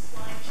up the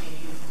supply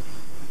chain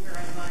where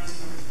I'm buying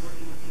from is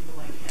working with people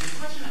like him? The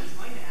question I was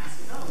going to ask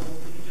is,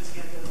 we can just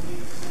get the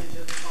bigger percentage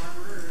of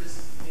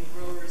farmers and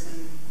growers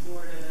in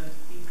Florida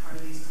to be part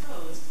of these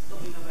codes.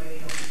 There'll be nobody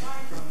else to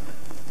buy from, but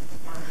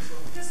farmers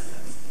will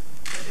participants.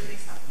 But then they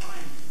stop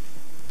buying.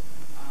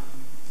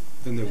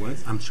 Then they what?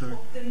 I'm sorry.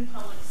 Well, then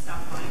public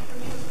stop buying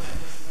from you is what I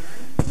just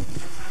learned.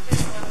 So I was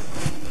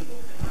hoping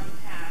people could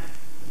unpack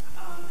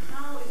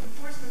how, if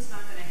enforcement's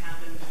not going to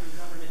happen through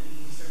government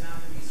means or not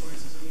the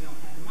resources or we don't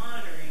have the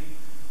monitoring,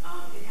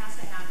 it has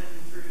to happen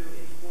through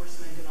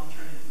enforcement and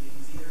alternative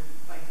means, either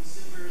by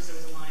consumers. There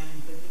was a line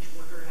that each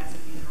worker has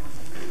to be their own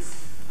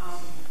defense.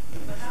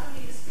 But how do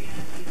we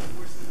expand the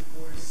enforcement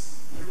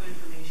force through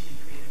information in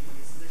creative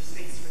ways? So there's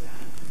space for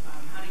that.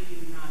 How do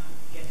you not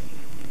get to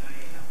be the only guy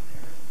out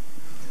there?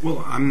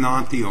 Well, I'm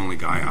not the only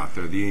guy out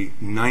there. The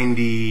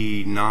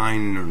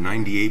 99 or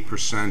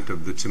 98%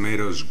 of the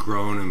tomatoes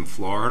grown in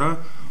Florida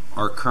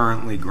are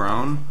currently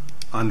grown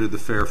under the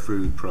Fair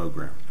Food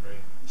Program.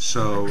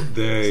 So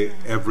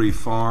every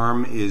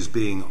farm is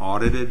being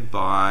audited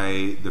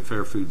by the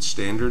Fair Food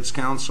Standards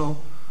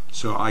Council.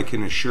 So I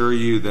can assure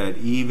you that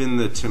even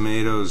the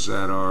tomatoes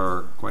that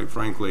are, quite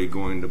frankly,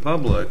 going to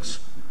Publix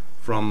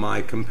from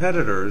my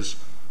competitors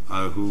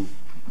who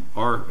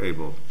are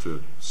able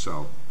to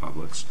sell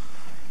Publix,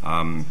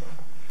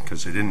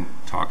 because they didn't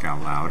talk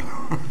out loud,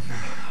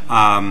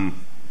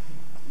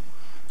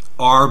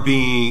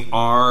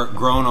 are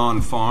grown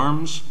on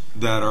farms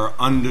that are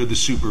under the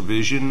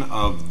supervision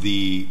of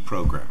the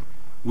program,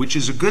 which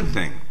is a good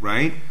thing,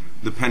 right?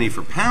 The penny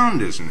for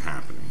pound isn't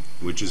happening,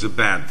 which is a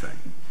bad thing.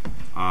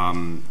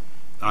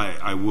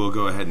 I will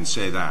go ahead and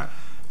say that.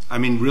 I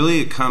mean,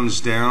 really it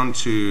comes down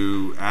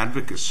to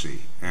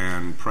advocacy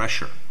and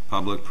pressure,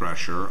 public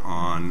pressure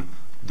on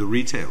the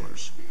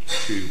retailers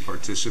to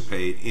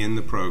participate in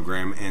the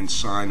program and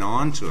sign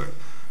on to it.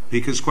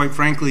 Because quite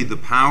frankly, the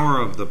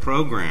power of the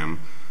program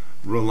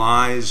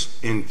relies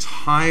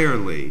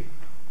entirely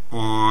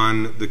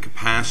on the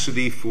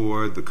capacity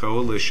for the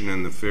coalition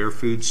and the Fair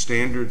Food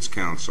Standards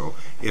Council.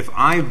 If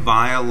I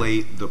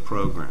violate the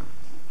program,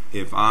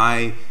 if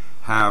I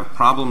have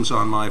problems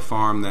on my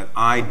farm that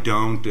I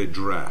don't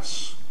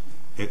address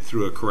it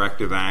through a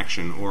corrective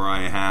action, or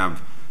I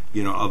have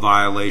a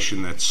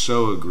violation that's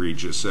so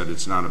egregious that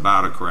it's not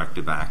about a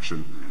corrective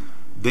action,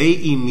 they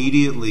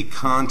immediately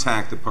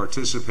contact the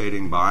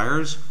participating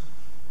buyers,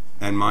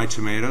 and my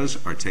tomatoes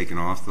are taken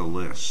off the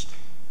list.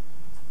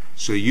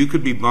 So you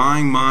could be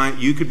buying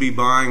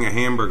a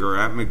hamburger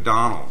at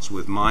McDonald's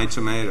with my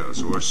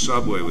tomatoes, or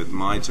Subway with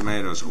my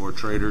tomatoes, or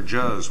Trader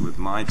Joe's with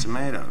my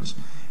tomatoes.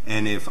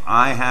 And if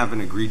I have an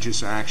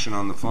egregious action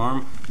on the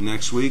farm,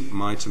 next week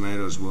my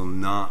tomatoes will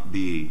not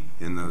be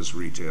in those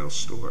retail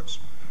stores.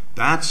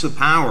 That's the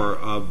power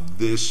of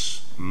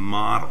this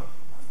model.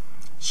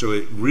 So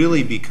it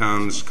really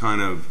becomes kind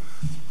of,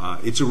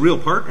 it's a real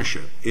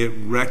partnership. It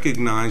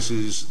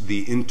recognizes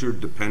the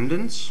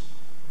interdependence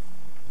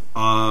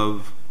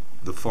of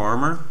the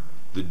farmer,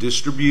 the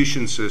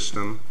distribution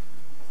system,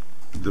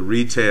 the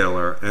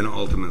retailer, and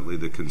ultimately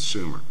the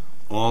consumer.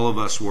 All of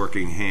us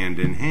working hand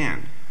in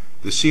hand.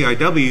 The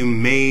CIW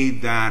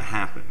made that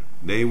happen.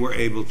 They were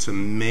able to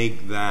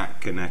make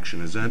that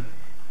connection. Is that?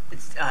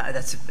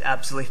 That's an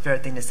absolutely fair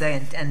thing to say.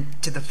 And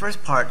to the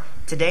first part,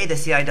 today the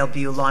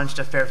CIW launched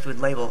a fair food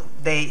label.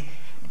 They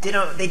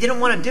didn't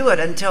want to do it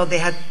until they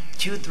had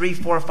 2, 3,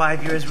 4,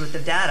 5 years worth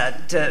of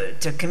data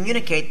to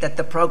communicate that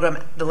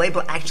the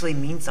label actually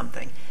means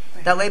something.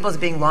 That label is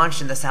being launched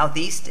in the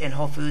Southeast, in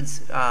Whole Foods,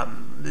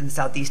 in the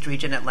Southeast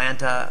region,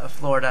 Atlanta,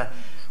 Florida.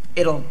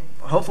 It'll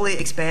hopefully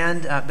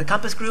expand. The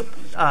Compass Group,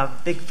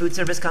 big food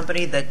service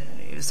company that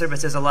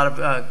services a lot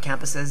of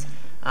campuses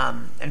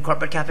and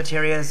corporate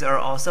cafeterias, are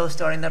also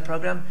starting that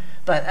program.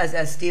 But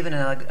as Stephen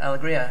and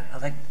Alegria,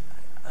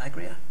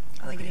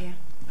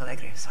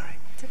 sorry,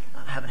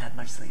 I haven't had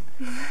much sleep,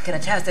 can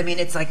attest. I mean,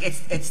 it's like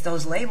it's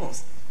those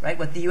labels, right?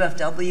 With the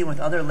UFW and with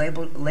other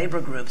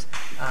labor groups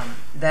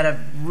that have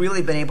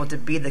really been able to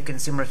be the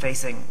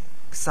consumer-facing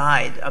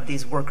side of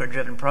these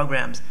worker-driven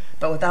programs.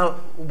 But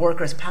without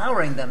workers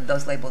powering them,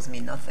 those labels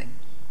mean nothing.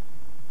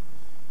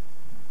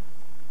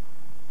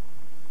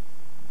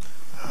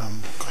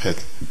 Go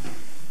ahead.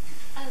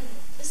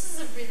 This is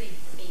a really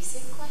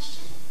basic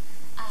question,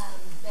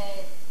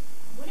 but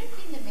what have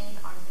been the main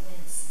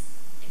arguments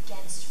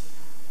against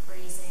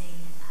raising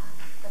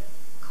the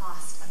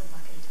cost of a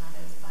bucket of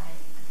tomatoes by a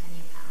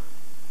penny a pound?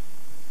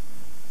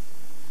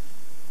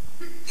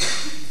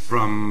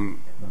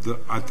 From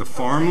at the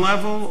farm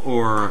level,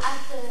 or? At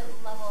the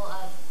level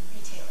of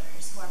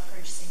retailers who are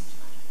purchasing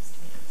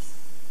tomatoes.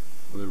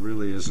 Well, it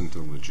really isn't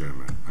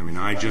illegitimate. I mean,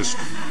 I just.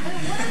 What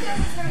if that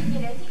was very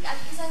good? I think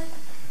because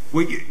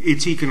Well,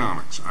 it's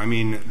economics. I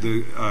mean,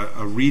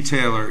 a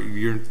retailer,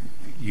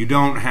 you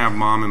don't have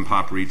mom and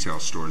pop retail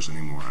stores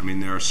anymore. I mean,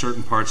 there are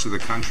certain parts of the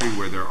country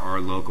where there are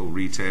local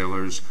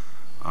retailers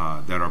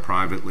that are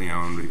privately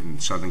owned. In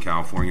Southern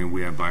California,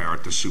 we have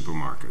Vallarta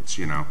supermarkets.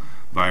 You know,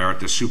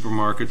 Vallarta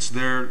supermarkets,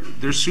 they're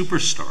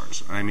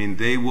superstars. I mean,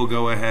 they will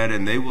go ahead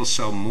and they will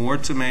sell more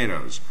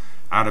tomatoes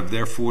out of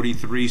their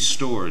 43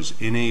 stores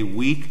in a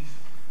week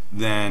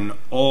than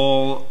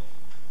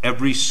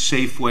every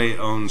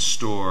Safeway-owned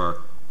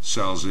store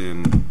sells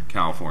in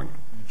California.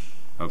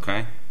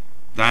 Okay?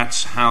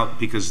 That's how,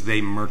 because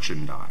they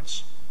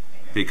merchandise,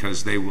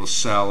 because they will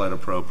sell at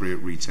appropriate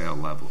retail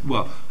level.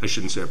 Well, I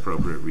shouldn't say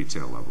appropriate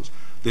retail levels.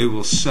 They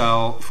will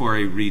sell for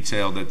a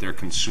retail that their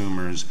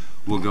consumers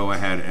will go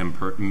ahead and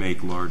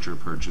make larger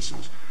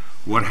purchases.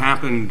 What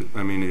happened,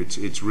 I mean,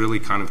 it's really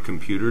kind of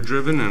computer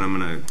driven, and I'm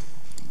going to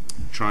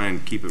try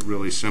and keep it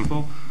really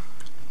simple.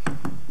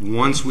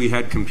 Once we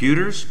had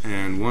computers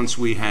and once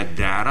we had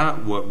data,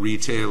 what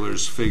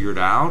retailers figured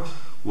out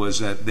was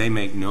that they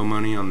make no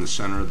money on the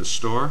center of the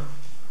store.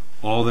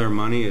 All their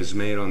money is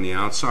made on the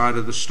outside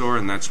of the store,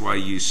 and that's why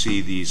you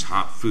see these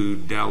hot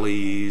food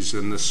delis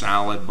and the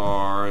salad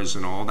bars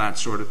and all that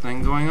sort of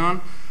thing going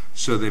on.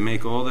 So they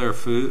make all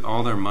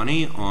their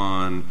money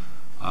on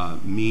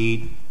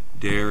meat,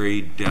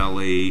 dairy,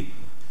 deli,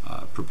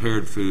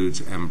 prepared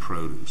foods, and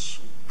produce.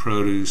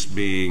 Produce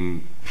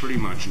being pretty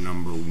much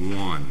number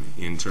one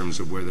in terms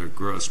of where their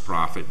gross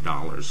profit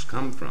dollars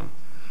come from.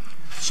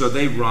 So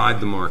they ride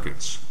the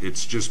markets.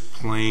 It's just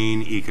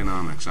plain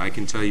economics. I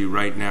can tell you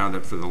right now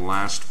that for the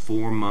last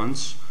 4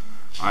 months,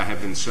 I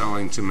have been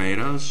selling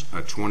tomatoes,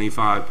 a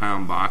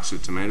 25-pound box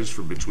of tomatoes,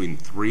 for between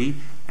 $3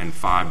 and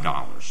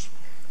 $5.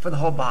 For the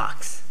whole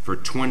box? For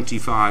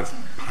 25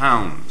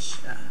 pounds.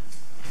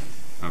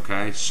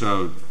 Okay,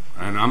 so,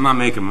 and I'm not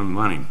making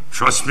money,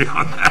 trust me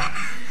on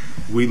that.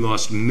 We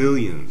lost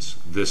millions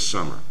this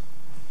summer.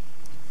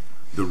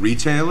 The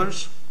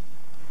retailers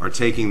are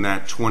taking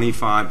that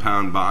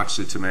 25-pound box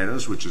of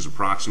tomatoes, which is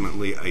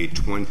approximately a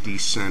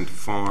 20-cent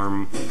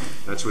farm.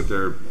 That's what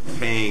they're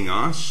paying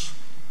us.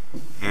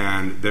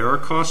 And there are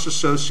costs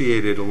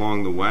associated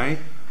along the way,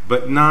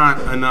 but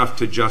not enough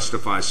to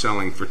justify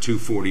selling for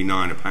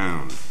 $2.49 a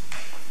pound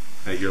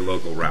at your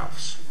local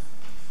Ralph's.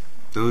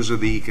 Those are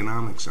the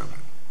economics of it.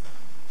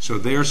 So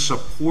they're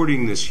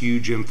supporting this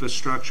huge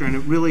infrastructure, and it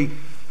really,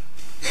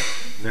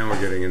 now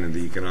we're getting into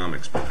the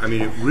economics, but I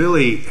mean, it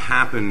really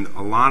happened,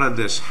 a lot of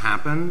this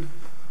happened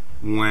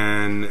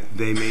when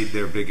they made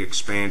their big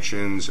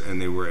expansions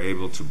and they were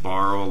able to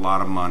borrow a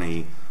lot of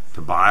money,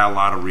 to buy a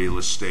lot of real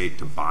estate,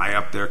 to buy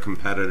up their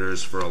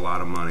competitors for a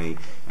lot of money,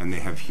 and they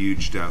have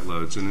huge debt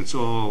loads, and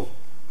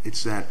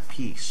it's that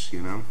piece,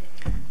 you know?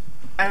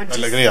 I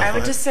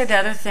would just say the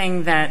other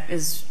thing that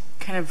is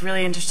kind of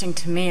really interesting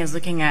to me is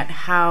looking at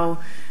how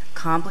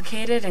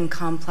complicated and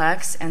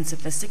complex and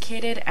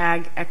sophisticated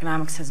ag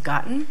economics has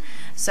gotten.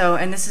 So,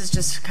 and this is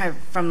just kind of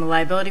from the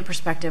liability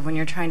perspective, when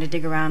you're trying to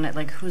dig around at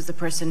like who's the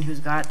person who's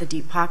got the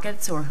deep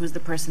pockets, or who's the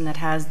person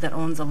that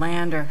owns the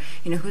land, or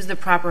who's the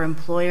proper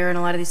employer in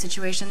a lot of these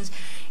situations.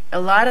 A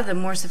lot of the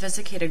more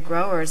sophisticated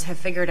growers have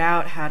figured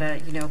out how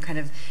to, kind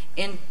of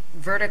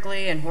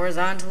vertically and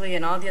horizontally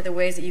and all the other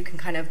ways that you can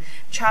kind of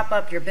chop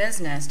up your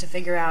business to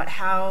figure out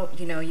how,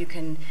 you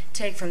can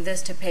take from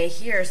this to pay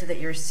here so that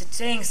you're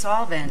staying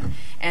solvent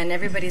and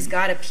everybody's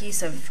got a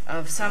piece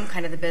of some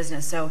kind of the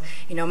business. So,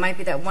 it might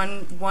be that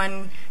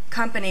one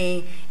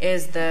company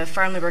is the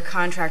farm labor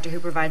contractor who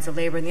provides the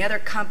labor, and the other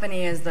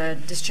company is the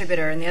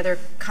distributor, and the other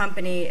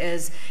company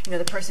is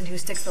the person who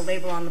sticks the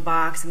label on the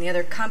box, and the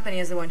other company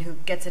is the one who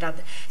gets it out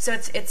there. So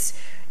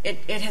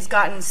it has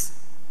gotten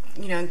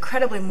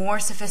incredibly more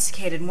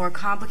sophisticated, more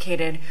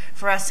complicated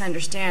for us to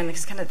understand.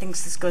 This kind of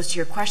thinks this goes to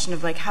your question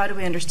of like, how do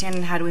we understand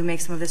and how do we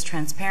make some of this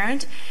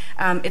transparent?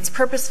 It's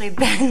purposely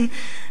been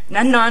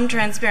a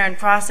non-transparent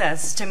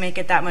process to make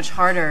it that much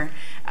harder,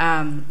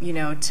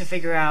 to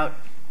figure out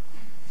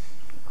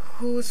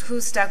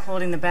who's stuck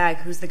holding the bag,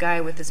 who's the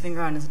guy with his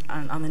finger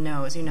on the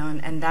nose,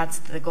 and that's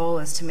the goal,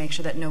 is to make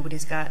sure that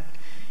nobody's got,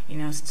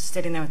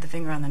 sitting there with the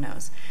finger on the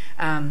nose.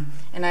 And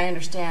I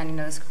understand,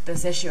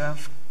 this issue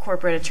of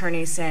corporate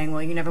attorneys saying,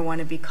 well, you never want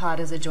to be caught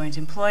as a joint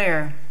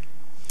employer,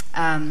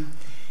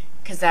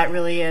 because that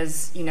really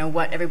is,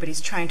 what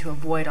everybody's trying to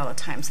avoid all the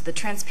time. So the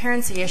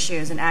transparency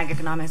issues in ag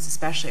economics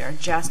especially are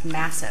just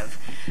massive,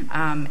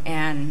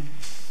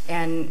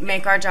 and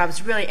make our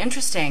jobs really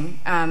interesting,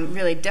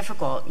 really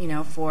difficult,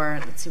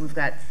 let's see, we've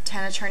got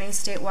 10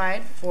 attorneys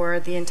statewide for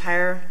the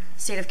entire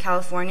state of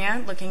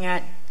California looking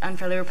at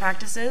unfair labor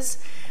practices,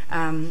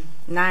 9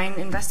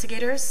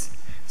 investigators.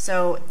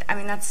 So, I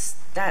mean,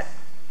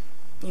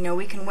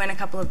 we can win a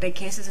couple of big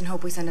cases and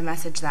hope we send a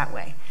message that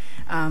way.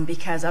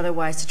 Because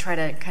otherwise, to try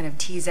to kind of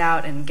tease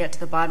out and get to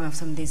the bottom of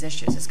some of these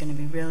issues is going to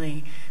be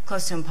really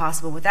close to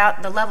impossible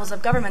without the levels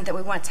of government that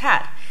we once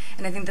had.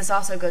 And I think this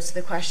also goes to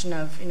the question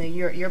of,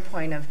 your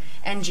point of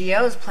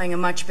NGOs playing a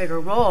much bigger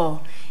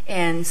role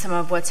in some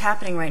of what's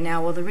happening right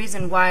now. Well, the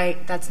reason why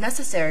that's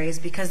necessary is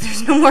because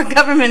there's no more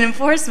government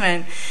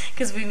enforcement,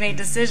 because we made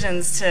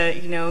decisions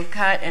to,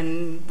 cut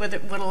and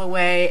whittle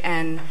away,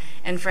 and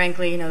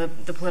frankly,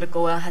 the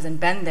political will hasn't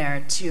been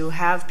there to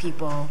have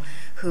people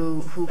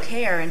who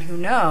care and who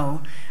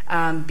know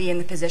be in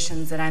the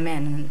positions that I'm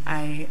in. And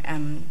I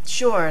am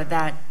sure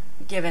that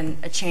given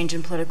a change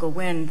in political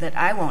wind, that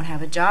I won't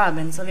have a job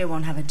and Sylvia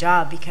won't have a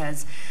job,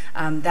 because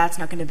that's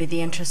not going to be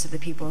the interest of the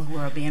people who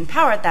are being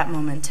power at that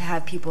moment, to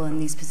have people in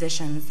these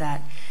positions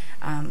that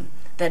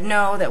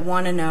know, that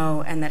want to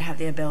know, and that have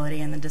the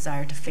ability and the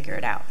desire to figure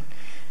it out.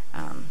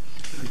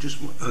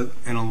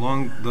 And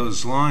along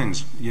those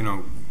lines,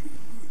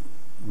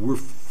 we're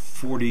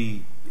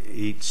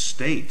 48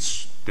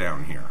 states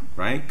down here,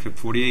 right?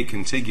 48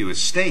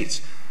 contiguous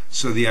states.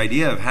 So the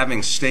idea of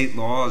having state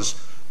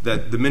laws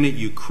that the minute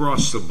you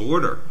cross the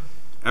border,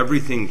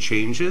 everything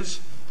changes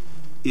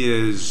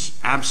is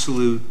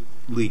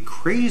absolutely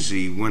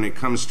crazy when it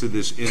comes to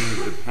this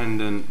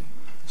interdependent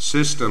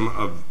system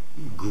of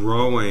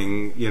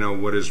growing,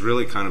 what is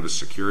really kind of a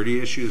security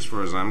issue as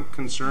far as I'm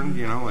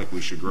concerned, like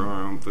we should grow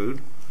our own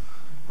food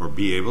or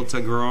be able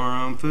to grow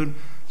our own food.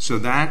 So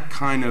that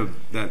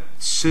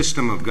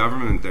system of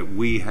government that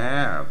we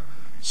have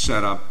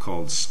set up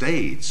called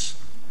states,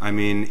 I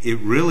mean, it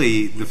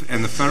really,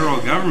 and the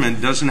federal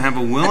government doesn't have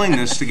a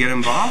willingness to get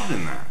involved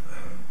in that.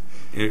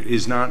 It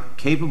is not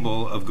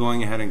capable of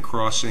going ahead and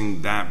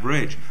crossing that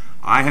bridge.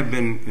 I have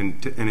been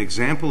an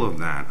example of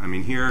that. I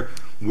mean, here,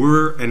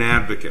 we're an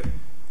advocate,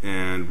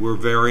 and we're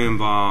very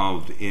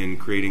involved in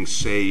creating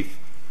safe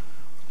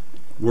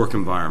work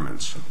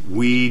environments.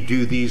 We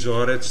do these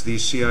audits,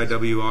 these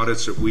CIW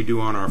audits that we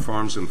do on our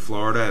farms in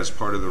Florida as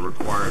part of the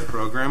required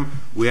program.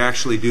 We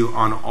actually do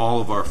on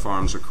all of our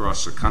farms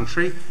across the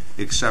country,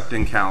 except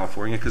in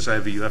California, because I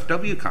have a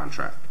UFW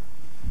contract.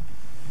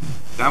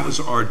 That was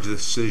our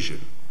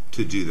decision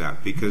to do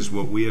that, because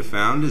what we have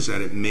found is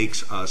that it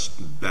makes us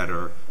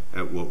better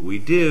at what we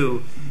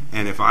do,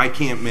 and if I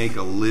can't make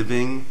a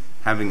living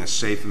having a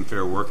safe and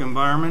fair work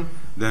environment,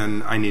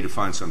 then I need to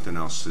find something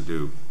else to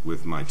do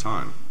with my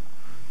time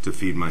to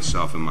feed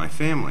myself and my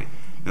family.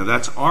 Now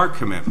that's our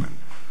commitment.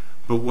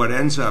 But what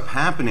ends up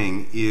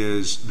happening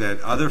is that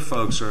other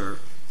folks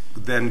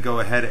then go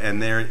ahead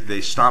and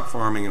they stop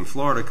farming in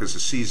Florida because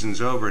the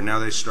season's over, and now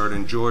they start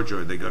in Georgia,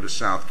 or they go to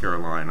South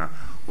Carolina,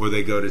 or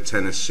they go to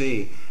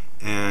Tennessee,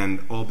 and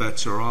all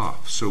bets are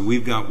off. So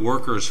we've got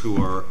workers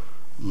who are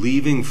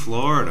leaving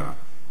Florida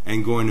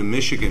and going to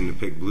Michigan to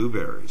pick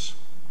blueberries,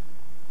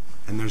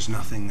 and there's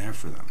nothing there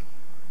for them,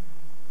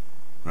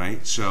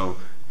 right? So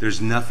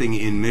there's nothing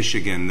in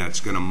Michigan that's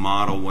going to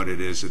model what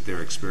it is that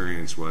their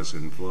experience was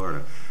in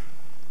Florida.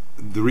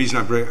 The reason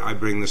I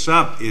bring this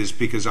up is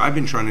because I've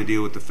been trying to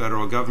deal with the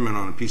federal government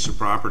on a piece of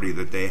property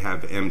that they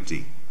have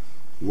empty,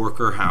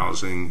 worker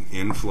housing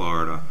in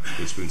Florida.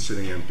 It's been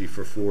sitting empty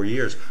for 4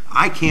 years.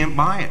 I can't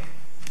buy it.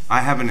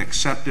 I have an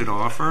accepted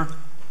offer,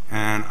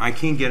 and I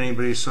can't get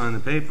anybody to sign the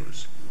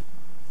papers.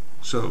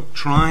 So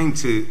trying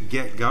to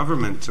get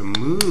government to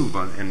move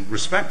on, and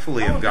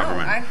respectfully of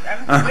government. I'm with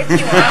you. I'm with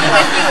you on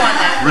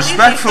that.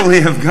 Respectfully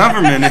of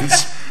government,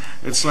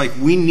 it's like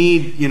we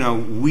need,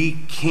 we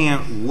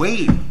can't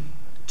wait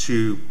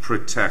to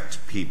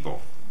protect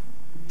people.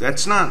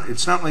 It's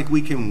not like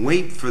we can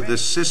wait for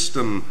this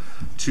system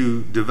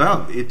to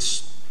develop.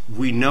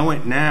 We know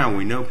it now.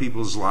 We know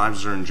people's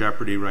lives are in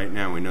jeopardy right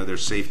now. We know their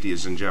safety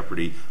is in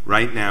jeopardy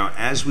right now.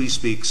 As we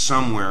speak,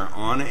 somewhere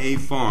on a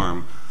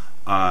farm,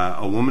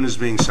 a woman is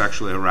being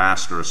sexually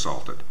harassed or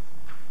assaulted.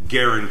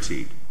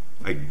 Guaranteed.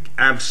 I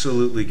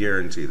absolutely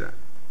guarantee that.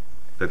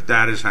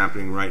 That is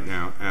happening right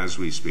now as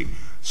we speak.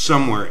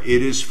 Somewhere,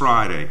 it is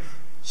Friday,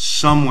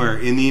 somewhere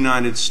in the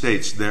United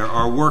States, there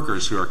are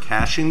workers who are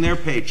cashing their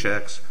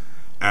paychecks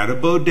at a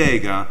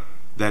bodega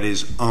that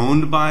is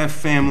owned by a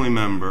family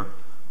member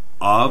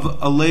of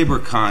a labor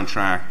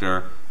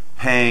contractor,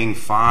 paying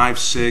 5,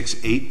 6,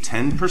 8,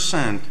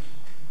 10%,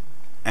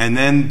 and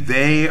then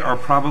they are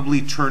probably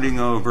turning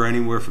over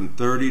anywhere from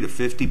 30 to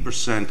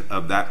 50%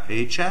 of that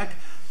paycheck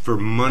for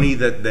money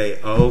that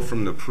they owe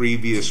from the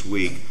previous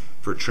week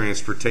for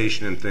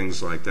transportation and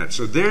things like that.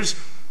 So there's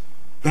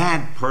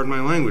pardon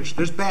my language,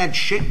 there's bad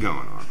shit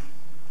going on,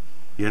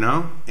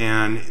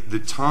 And the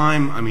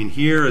time,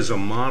 here is a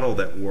model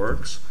that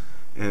works,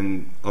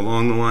 and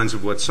along the lines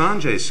of what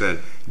Sanjay said,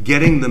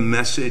 getting the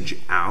message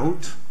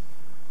out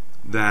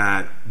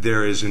that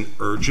there is an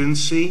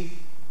urgency,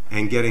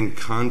 and getting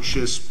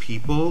conscious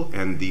people,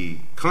 and the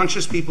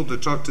conscious people to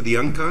talk to the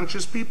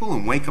unconscious people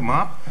and wake them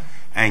up,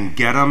 and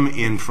get them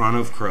in front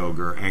of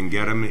Kroger, and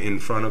get them in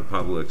front of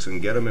Publix,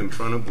 and get them in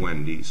front of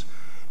Wendy's.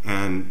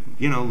 And,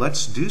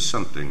 let's do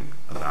something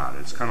about it.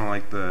 It's kind of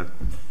like the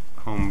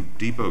Home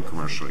Depot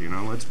commercial,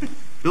 let's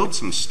build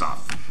some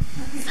stuff.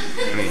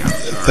 Anyhow,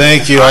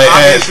 thank you.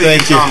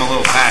 Thank you. I'm a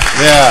little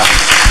passionate. Yeah.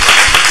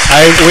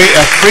 We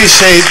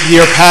appreciate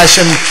your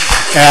passion,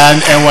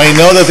 and we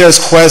know that there's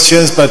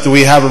questions, but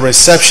we have a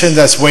reception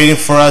that's waiting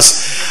for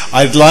us.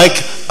 I'd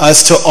like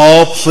us to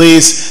all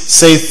please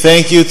say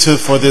thank you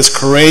for this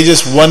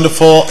courageous,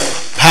 wonderful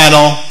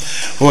panel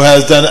who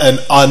has done an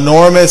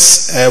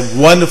enormous,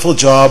 wonderful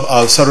job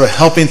of sort of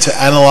helping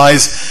to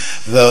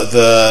analyze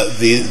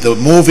the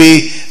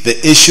movie, the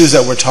issues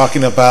that we're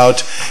talking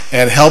about,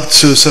 and help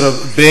to sort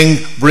of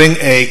bring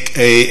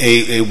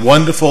a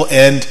wonderful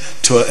end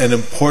to an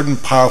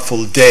important,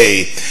 powerful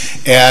day.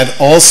 And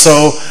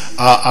also,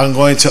 I'm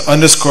going to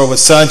underscore what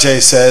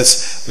Sanjay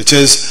says, which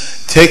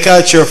is take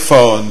out your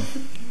phone.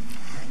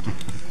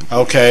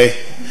 Okay?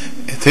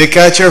 Take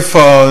out your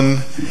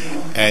phone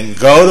and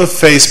go to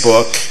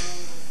Facebook,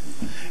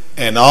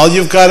 and all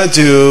you've got to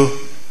do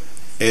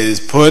is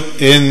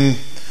put in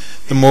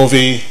the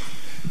movie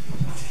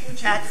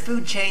at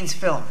Food Chains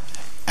Film.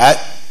 At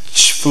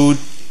Food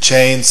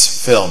Chains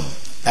Film.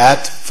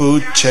 At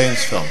Food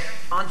Chains Film.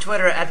 On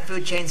Twitter at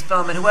Food Chains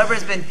Film, and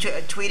whoever's been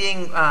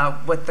tweeting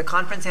with the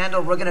conference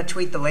handle, we're going to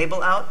tweet the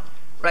label out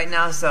right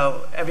now,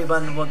 so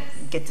everyone will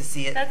get to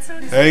see it.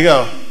 There you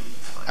go.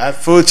 At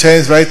Food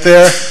Chains right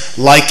there.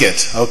 Like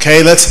it.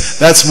 Okay,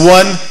 that's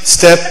one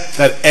step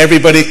that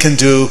everybody can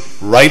do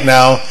right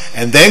now,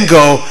 and then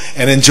go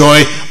and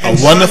enjoy a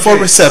wonderful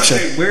reception.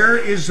 Where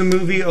is the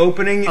movie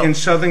opening in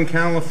Southern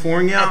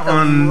California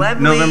on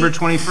November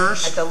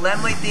 21st? At the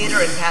Lemley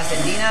Theater in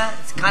Pasadena.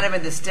 It's kind of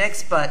in the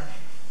sticks, but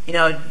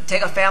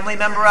take a family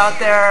member out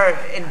there,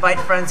 invite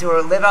friends who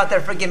live out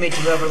there. Forgive me to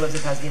whoever lives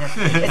in Pasadena.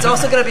 It's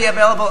also going to be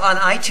available on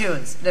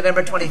iTunes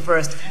November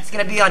 21st. It's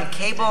going to be on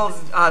cable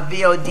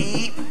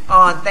VOD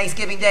on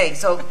Thanksgiving Day.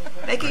 So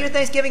make it your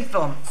Thanksgiving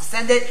film.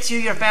 Send it to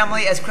your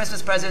family as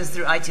Christmas presents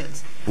through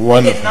iTunes.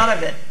 Wonderful. Get none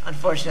of it,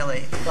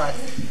 unfortunately, but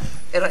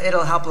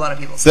it'll help a lot of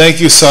people.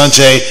 Thank you,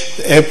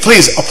 Sanjay.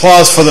 Please,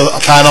 applause for the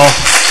panel.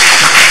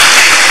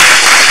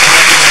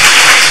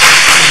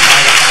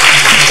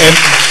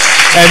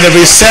 And the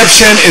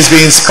reception is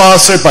being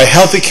sponsored by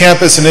Healthy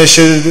Campus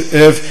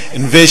Initiative,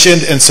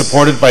 envisioned and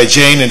supported by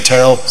Jane and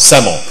Terrell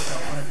Semmel.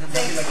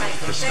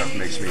 This stuff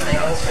makes me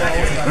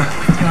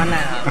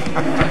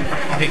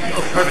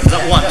Perfect.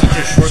 One,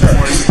 teacher short.